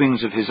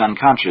gropings of his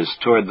unconscious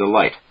toward the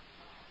light.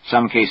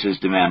 Some cases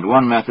demand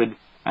one method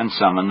and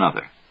some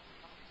another.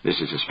 This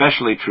is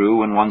especially true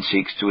when one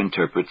seeks to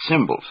interpret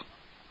symbols.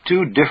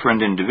 Two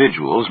different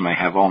individuals may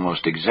have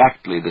almost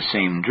exactly the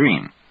same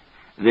dream.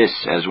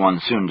 This, as one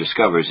soon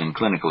discovers in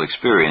clinical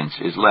experience,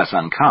 is less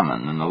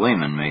uncommon than the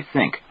layman may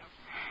think.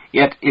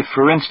 Yet, if,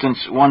 for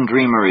instance, one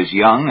dreamer is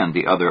young and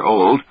the other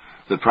old,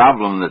 the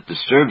problem that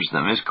disturbs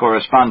them is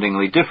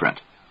correspondingly different,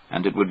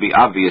 and it would be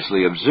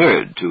obviously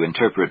absurd to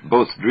interpret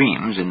both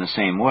dreams in the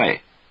same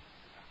way.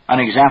 An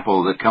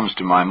example that comes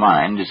to my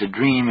mind is a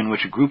dream in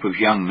which a group of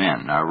young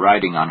men are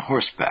riding on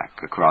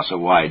horseback across a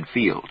wide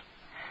field.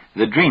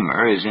 The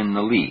dreamer is in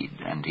the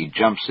lead, and he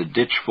jumps a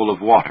ditch full of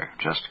water,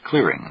 just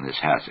clearing this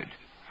hazard.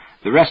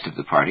 The rest of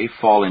the party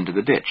fall into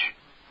the ditch.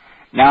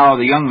 Now,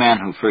 the young man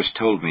who first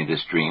told me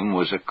this dream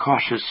was a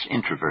cautious,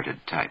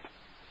 introverted type.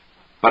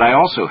 But I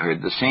also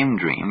heard the same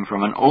dream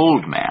from an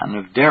old man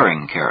of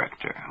daring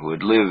character who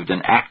had lived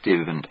an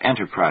active and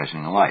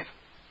enterprising life.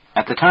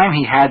 At the time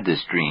he had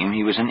this dream,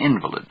 he was an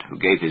invalid who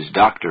gave his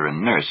doctor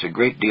and nurse a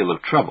great deal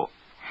of trouble.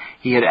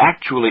 He had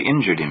actually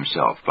injured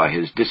himself by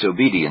his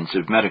disobedience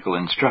of medical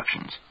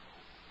instructions.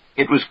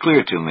 It was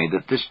clear to me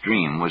that this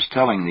dream was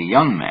telling the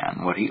young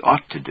man what he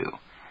ought to do,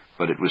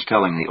 but it was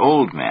telling the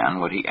old man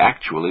what he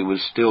actually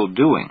was still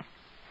doing.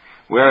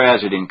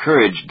 Whereas it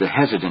encouraged the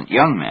hesitant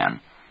young man,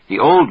 the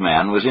old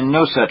man was in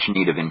no such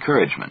need of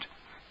encouragement.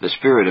 The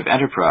spirit of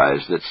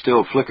enterprise that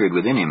still flickered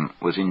within him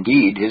was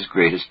indeed his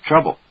greatest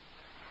trouble.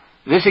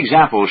 This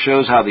example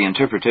shows how the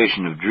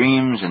interpretation of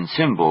dreams and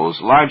symbols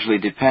largely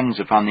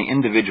depends upon the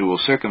individual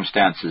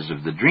circumstances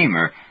of the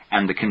dreamer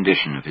and the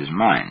condition of his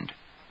mind.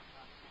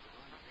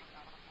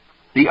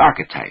 The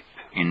archetype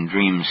in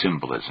dream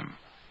symbolism.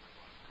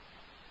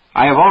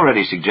 I have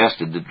already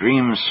suggested that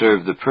dreams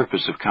serve the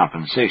purpose of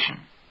compensation.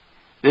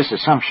 This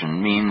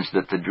assumption means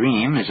that the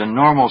dream is a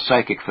normal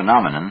psychic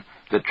phenomenon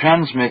that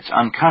transmits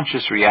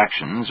unconscious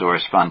reactions or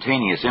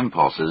spontaneous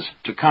impulses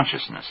to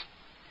consciousness.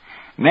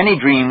 Many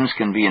dreams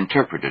can be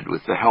interpreted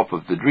with the help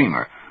of the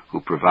dreamer,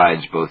 who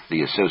provides both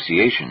the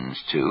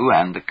associations to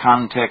and the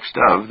context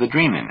of the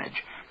dream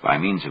image, by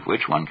means of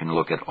which one can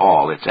look at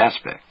all its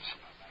aspects.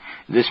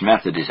 This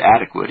method is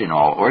adequate in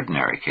all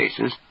ordinary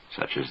cases,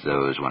 such as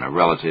those when a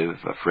relative,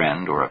 a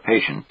friend, or a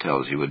patient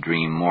tells you a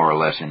dream more or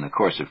less in the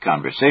course of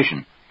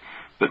conversation.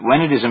 But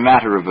when it is a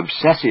matter of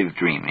obsessive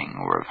dreaming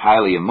or of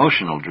highly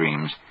emotional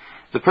dreams,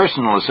 the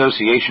personal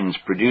associations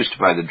produced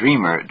by the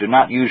dreamer do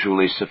not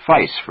usually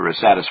suffice for a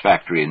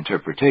satisfactory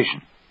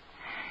interpretation.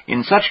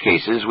 In such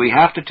cases, we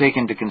have to take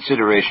into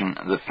consideration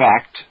the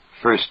fact,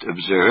 first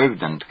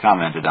observed and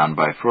commented on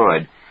by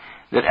Freud,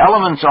 that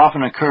elements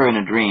often occur in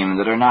a dream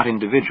that are not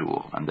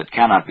individual and that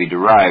cannot be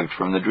derived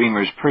from the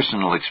dreamer's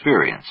personal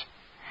experience.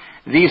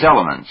 These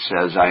elements,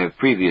 as I have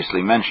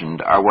previously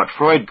mentioned, are what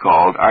Freud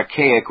called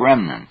archaic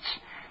remnants,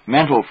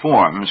 mental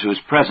forms whose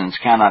presence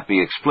cannot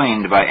be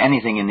explained by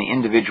anything in the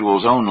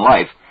individual's own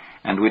life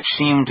and which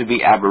seem to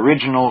be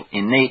aboriginal,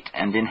 innate,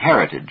 and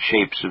inherited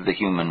shapes of the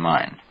human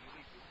mind.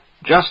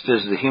 Just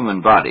as the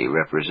human body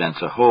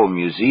represents a whole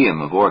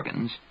museum of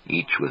organs,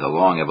 each with a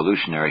long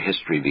evolutionary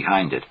history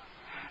behind it,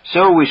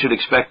 so we should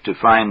expect to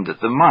find that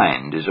the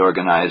mind is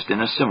organized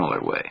in a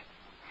similar way.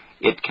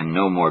 It can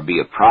no more be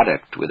a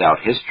product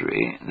without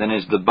history than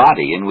is the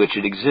body in which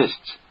it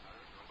exists.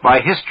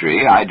 By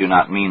history, I do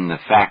not mean the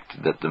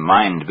fact that the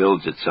mind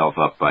builds itself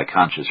up by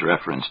conscious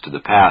reference to the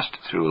past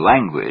through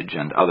language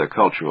and other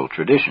cultural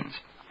traditions.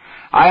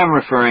 I am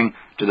referring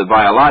to the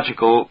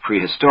biological,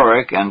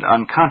 prehistoric, and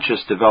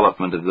unconscious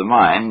development of the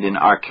mind in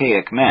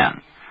archaic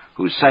man,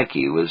 whose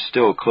psyche was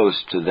still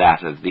close to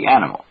that of the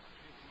animal.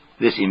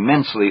 This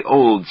immensely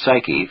old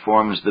psyche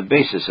forms the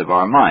basis of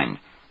our mind,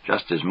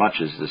 just as much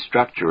as the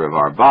structure of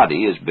our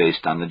body is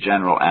based on the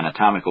general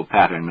anatomical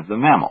pattern of the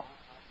mammal.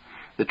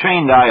 The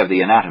trained eye of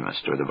the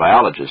anatomist or the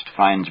biologist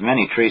finds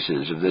many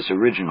traces of this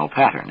original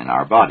pattern in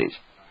our bodies.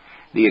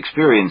 The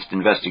experienced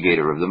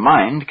investigator of the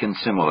mind can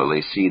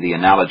similarly see the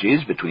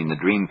analogies between the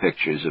dream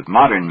pictures of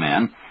modern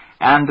man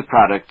and the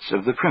products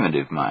of the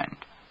primitive mind,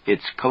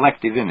 its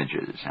collective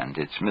images and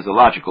its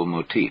mythological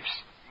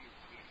motifs.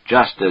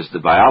 Just as the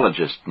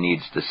biologist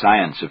needs the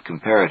science of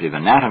comparative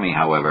anatomy,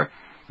 however,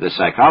 the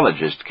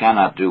psychologist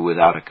cannot do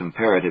without a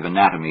comparative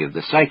anatomy of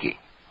the psyche.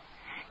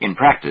 In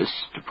practice,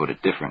 to put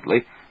it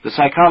differently, the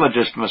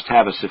psychologist must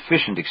have a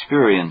sufficient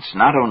experience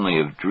not only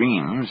of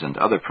dreams and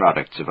other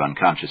products of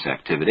unconscious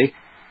activity,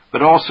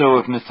 but also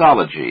of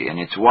mythology in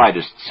its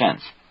widest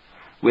sense.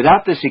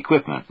 Without this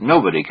equipment,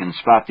 nobody can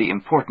spot the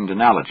important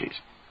analogies.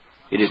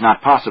 It is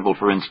not possible,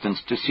 for instance,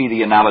 to see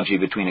the analogy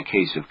between a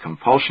case of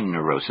compulsion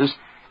neurosis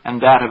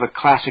and that of a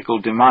classical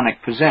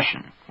demonic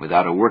possession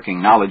without a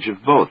working knowledge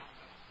of both.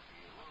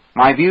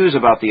 My views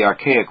about the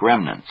archaic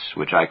remnants,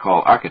 which I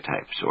call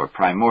archetypes or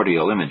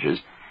primordial images,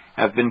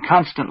 have been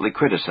constantly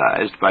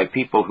criticized by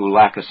people who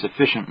lack a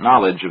sufficient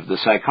knowledge of the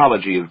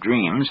psychology of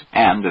dreams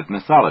and of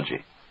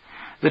mythology.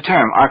 The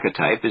term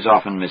archetype is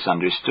often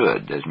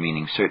misunderstood as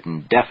meaning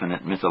certain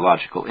definite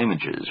mythological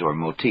images or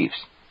motifs,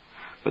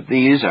 but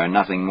these are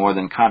nothing more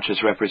than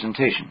conscious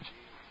representations.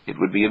 It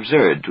would be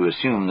absurd to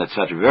assume that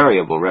such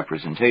variable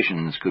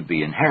representations could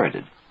be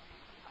inherited.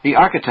 The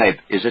archetype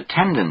is a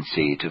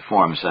tendency to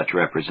form such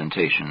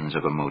representations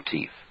of a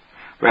motif,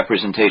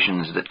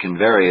 representations that can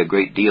vary a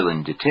great deal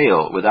in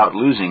detail without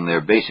losing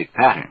their basic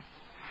pattern.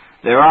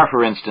 There are,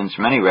 for instance,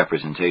 many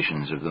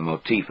representations of the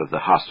motif of the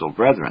hostile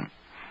brethren,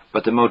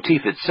 but the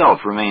motif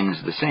itself remains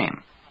the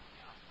same.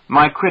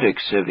 My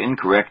critics have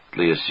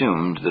incorrectly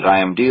assumed that I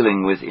am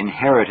dealing with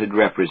inherited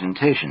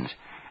representations,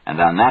 and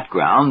on that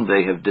ground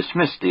they have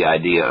dismissed the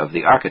idea of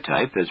the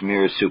archetype as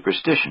mere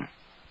superstition.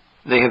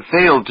 They have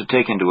failed to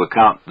take into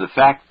account the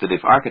fact that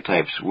if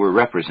archetypes were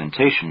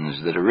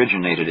representations that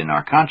originated in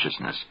our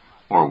consciousness,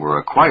 or were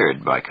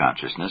acquired by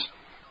consciousness,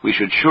 we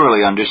should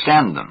surely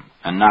understand them,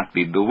 and not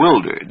be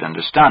bewildered and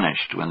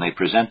astonished when they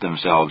present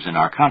themselves in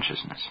our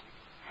consciousness.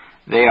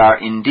 They are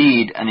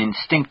indeed an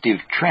instinctive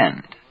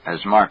trend,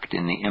 as marked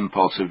in the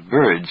impulse of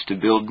birds to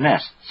build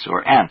nests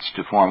or ants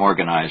to form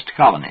organized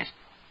colonies.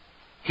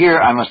 Here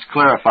I must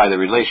clarify the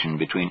relation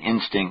between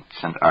instincts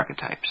and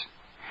archetypes.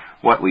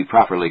 What we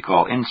properly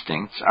call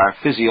instincts are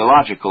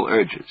physiological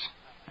urges,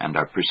 and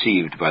are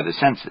perceived by the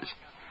senses.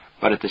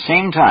 But at the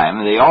same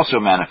time, they also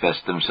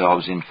manifest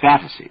themselves in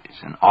fantasies,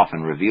 and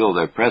often reveal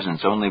their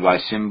presence only by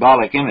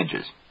symbolic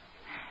images.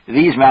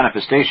 These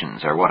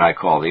manifestations are what I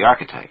call the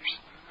archetypes.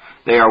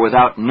 They are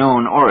without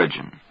known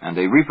origin, and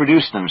they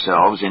reproduce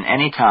themselves in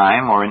any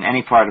time or in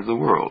any part of the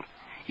world,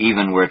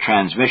 even where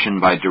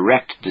transmission by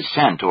direct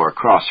descent or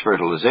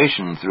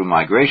cross-fertilization through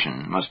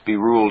migration must be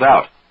ruled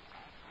out.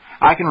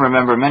 I can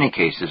remember many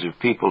cases of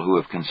people who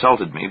have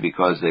consulted me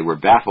because they were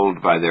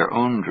baffled by their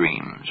own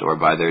dreams or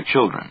by their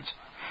children's.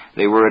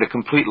 They were at a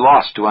complete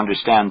loss to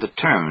understand the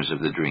terms of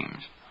the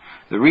dreams.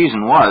 The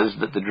reason was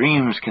that the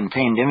dreams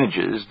contained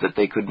images that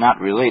they could not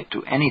relate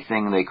to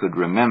anything they could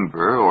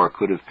remember or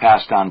could have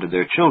passed on to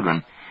their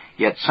children,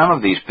 yet some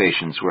of these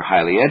patients were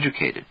highly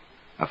educated.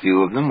 A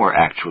few of them were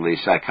actually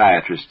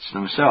psychiatrists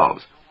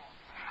themselves.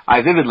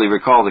 I vividly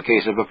recall the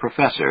case of a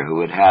professor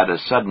who had had a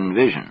sudden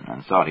vision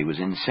and thought he was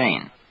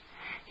insane.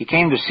 He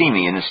came to see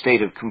me in a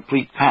state of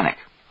complete panic.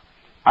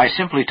 I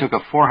simply took a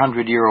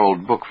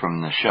 400-year-old book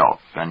from the shelf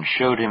and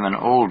showed him an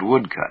old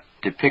woodcut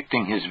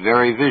depicting his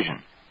very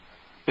vision.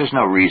 "There's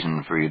no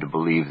reason for you to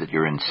believe that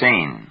you're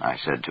insane," I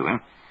said to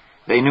him.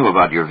 "They knew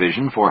about your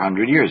vision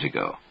 400 years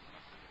ago."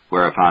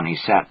 Whereupon he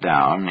sat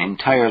down,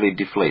 entirely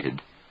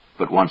deflated,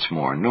 but once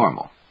more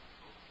normal.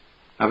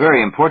 A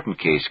very important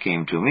case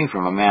came to me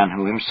from a man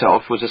who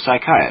himself was a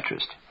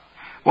psychiatrist.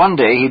 One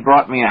day he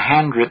brought me a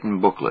handwritten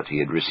booklet he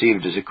had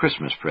received as a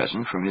Christmas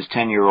present from his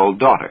 10-year-old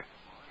daughter.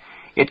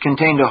 It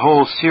contained a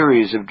whole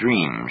series of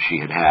dreams she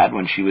had had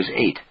when she was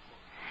 8.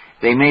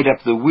 They made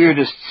up the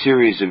weirdest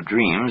series of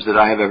dreams that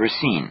I have ever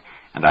seen,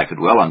 and I could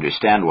well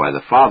understand why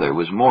the father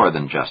was more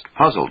than just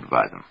puzzled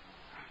by them.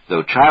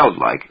 Though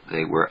childlike,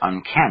 they were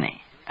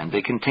uncanny, and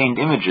they contained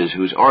images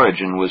whose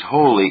origin was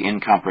wholly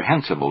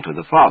incomprehensible to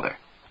the father.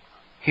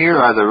 Here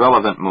are the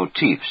relevant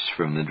motifs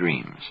from the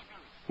dreams.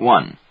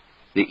 1.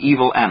 The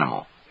evil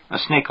animal, a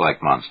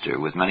snake-like monster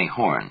with many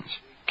horns,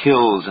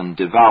 kills and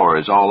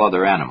devours all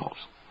other animals.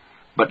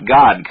 But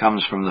God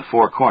comes from the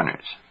 4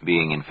 corners,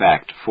 being in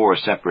fact 4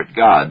 separate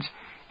gods,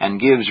 and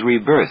gives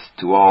rebirth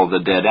to all the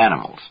dead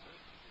animals.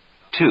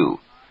 2.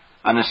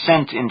 An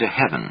ascent into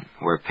heaven,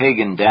 where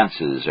pagan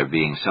dances are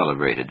being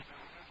celebrated,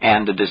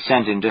 and a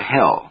descent into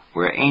hell,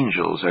 where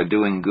angels are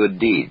doing good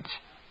deeds.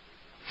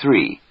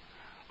 3.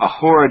 A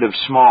horde of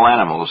small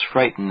animals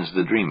frightens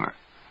the dreamer.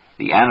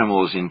 The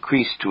animals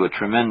increase to a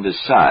tremendous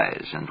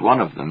size, and one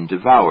of them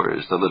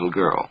devours the little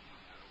girl.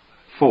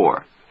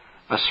 4.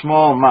 A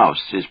small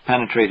mouse is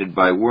penetrated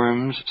by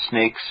worms,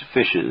 snakes,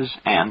 fishes,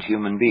 and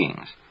human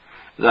beings.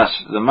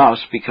 Thus, the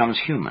mouse becomes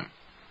human.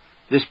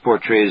 This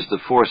portrays the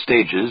 4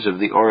 stages of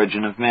the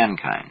origin of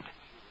mankind.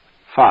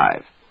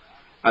 5.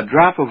 A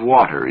drop of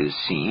water is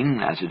seen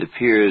as it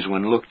appears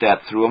when looked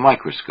at through a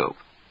microscope.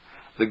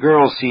 The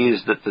girl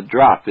sees that the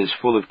drop is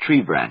full of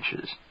tree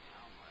branches.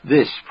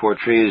 This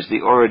portrays the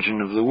origin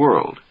of the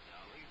world.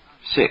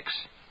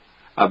 6.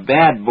 A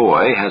bad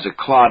boy has a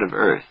clod of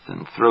earth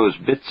and throws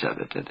bits of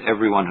it at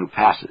everyone who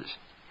passes.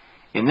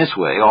 In this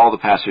way, all the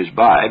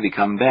passers-by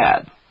become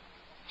bad.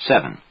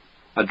 7.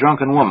 A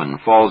drunken woman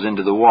falls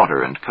into the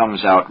water and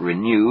comes out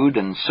renewed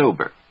and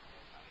sober.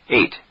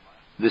 8.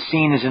 The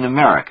scene is in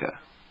America,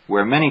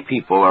 where many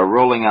people are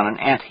rolling on an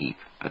ant heap,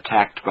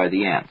 attacked by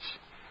the ants.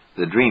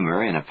 The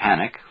dreamer, in a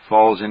panic,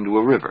 falls into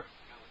a river.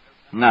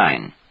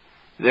 9.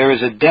 There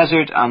is a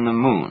desert on the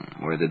moon,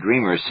 where the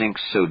dreamer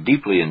sinks so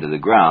deeply into the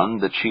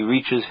ground that she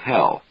reaches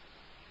hell.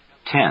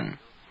 10.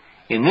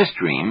 In this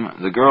dream,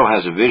 the girl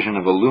has a vision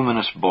of a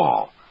luminous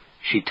ball.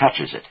 She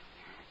touches it.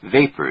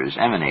 Vapors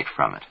emanate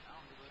from it.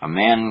 A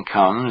man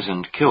comes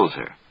and kills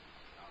her.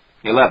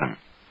 11.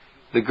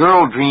 The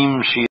girl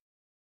dreams she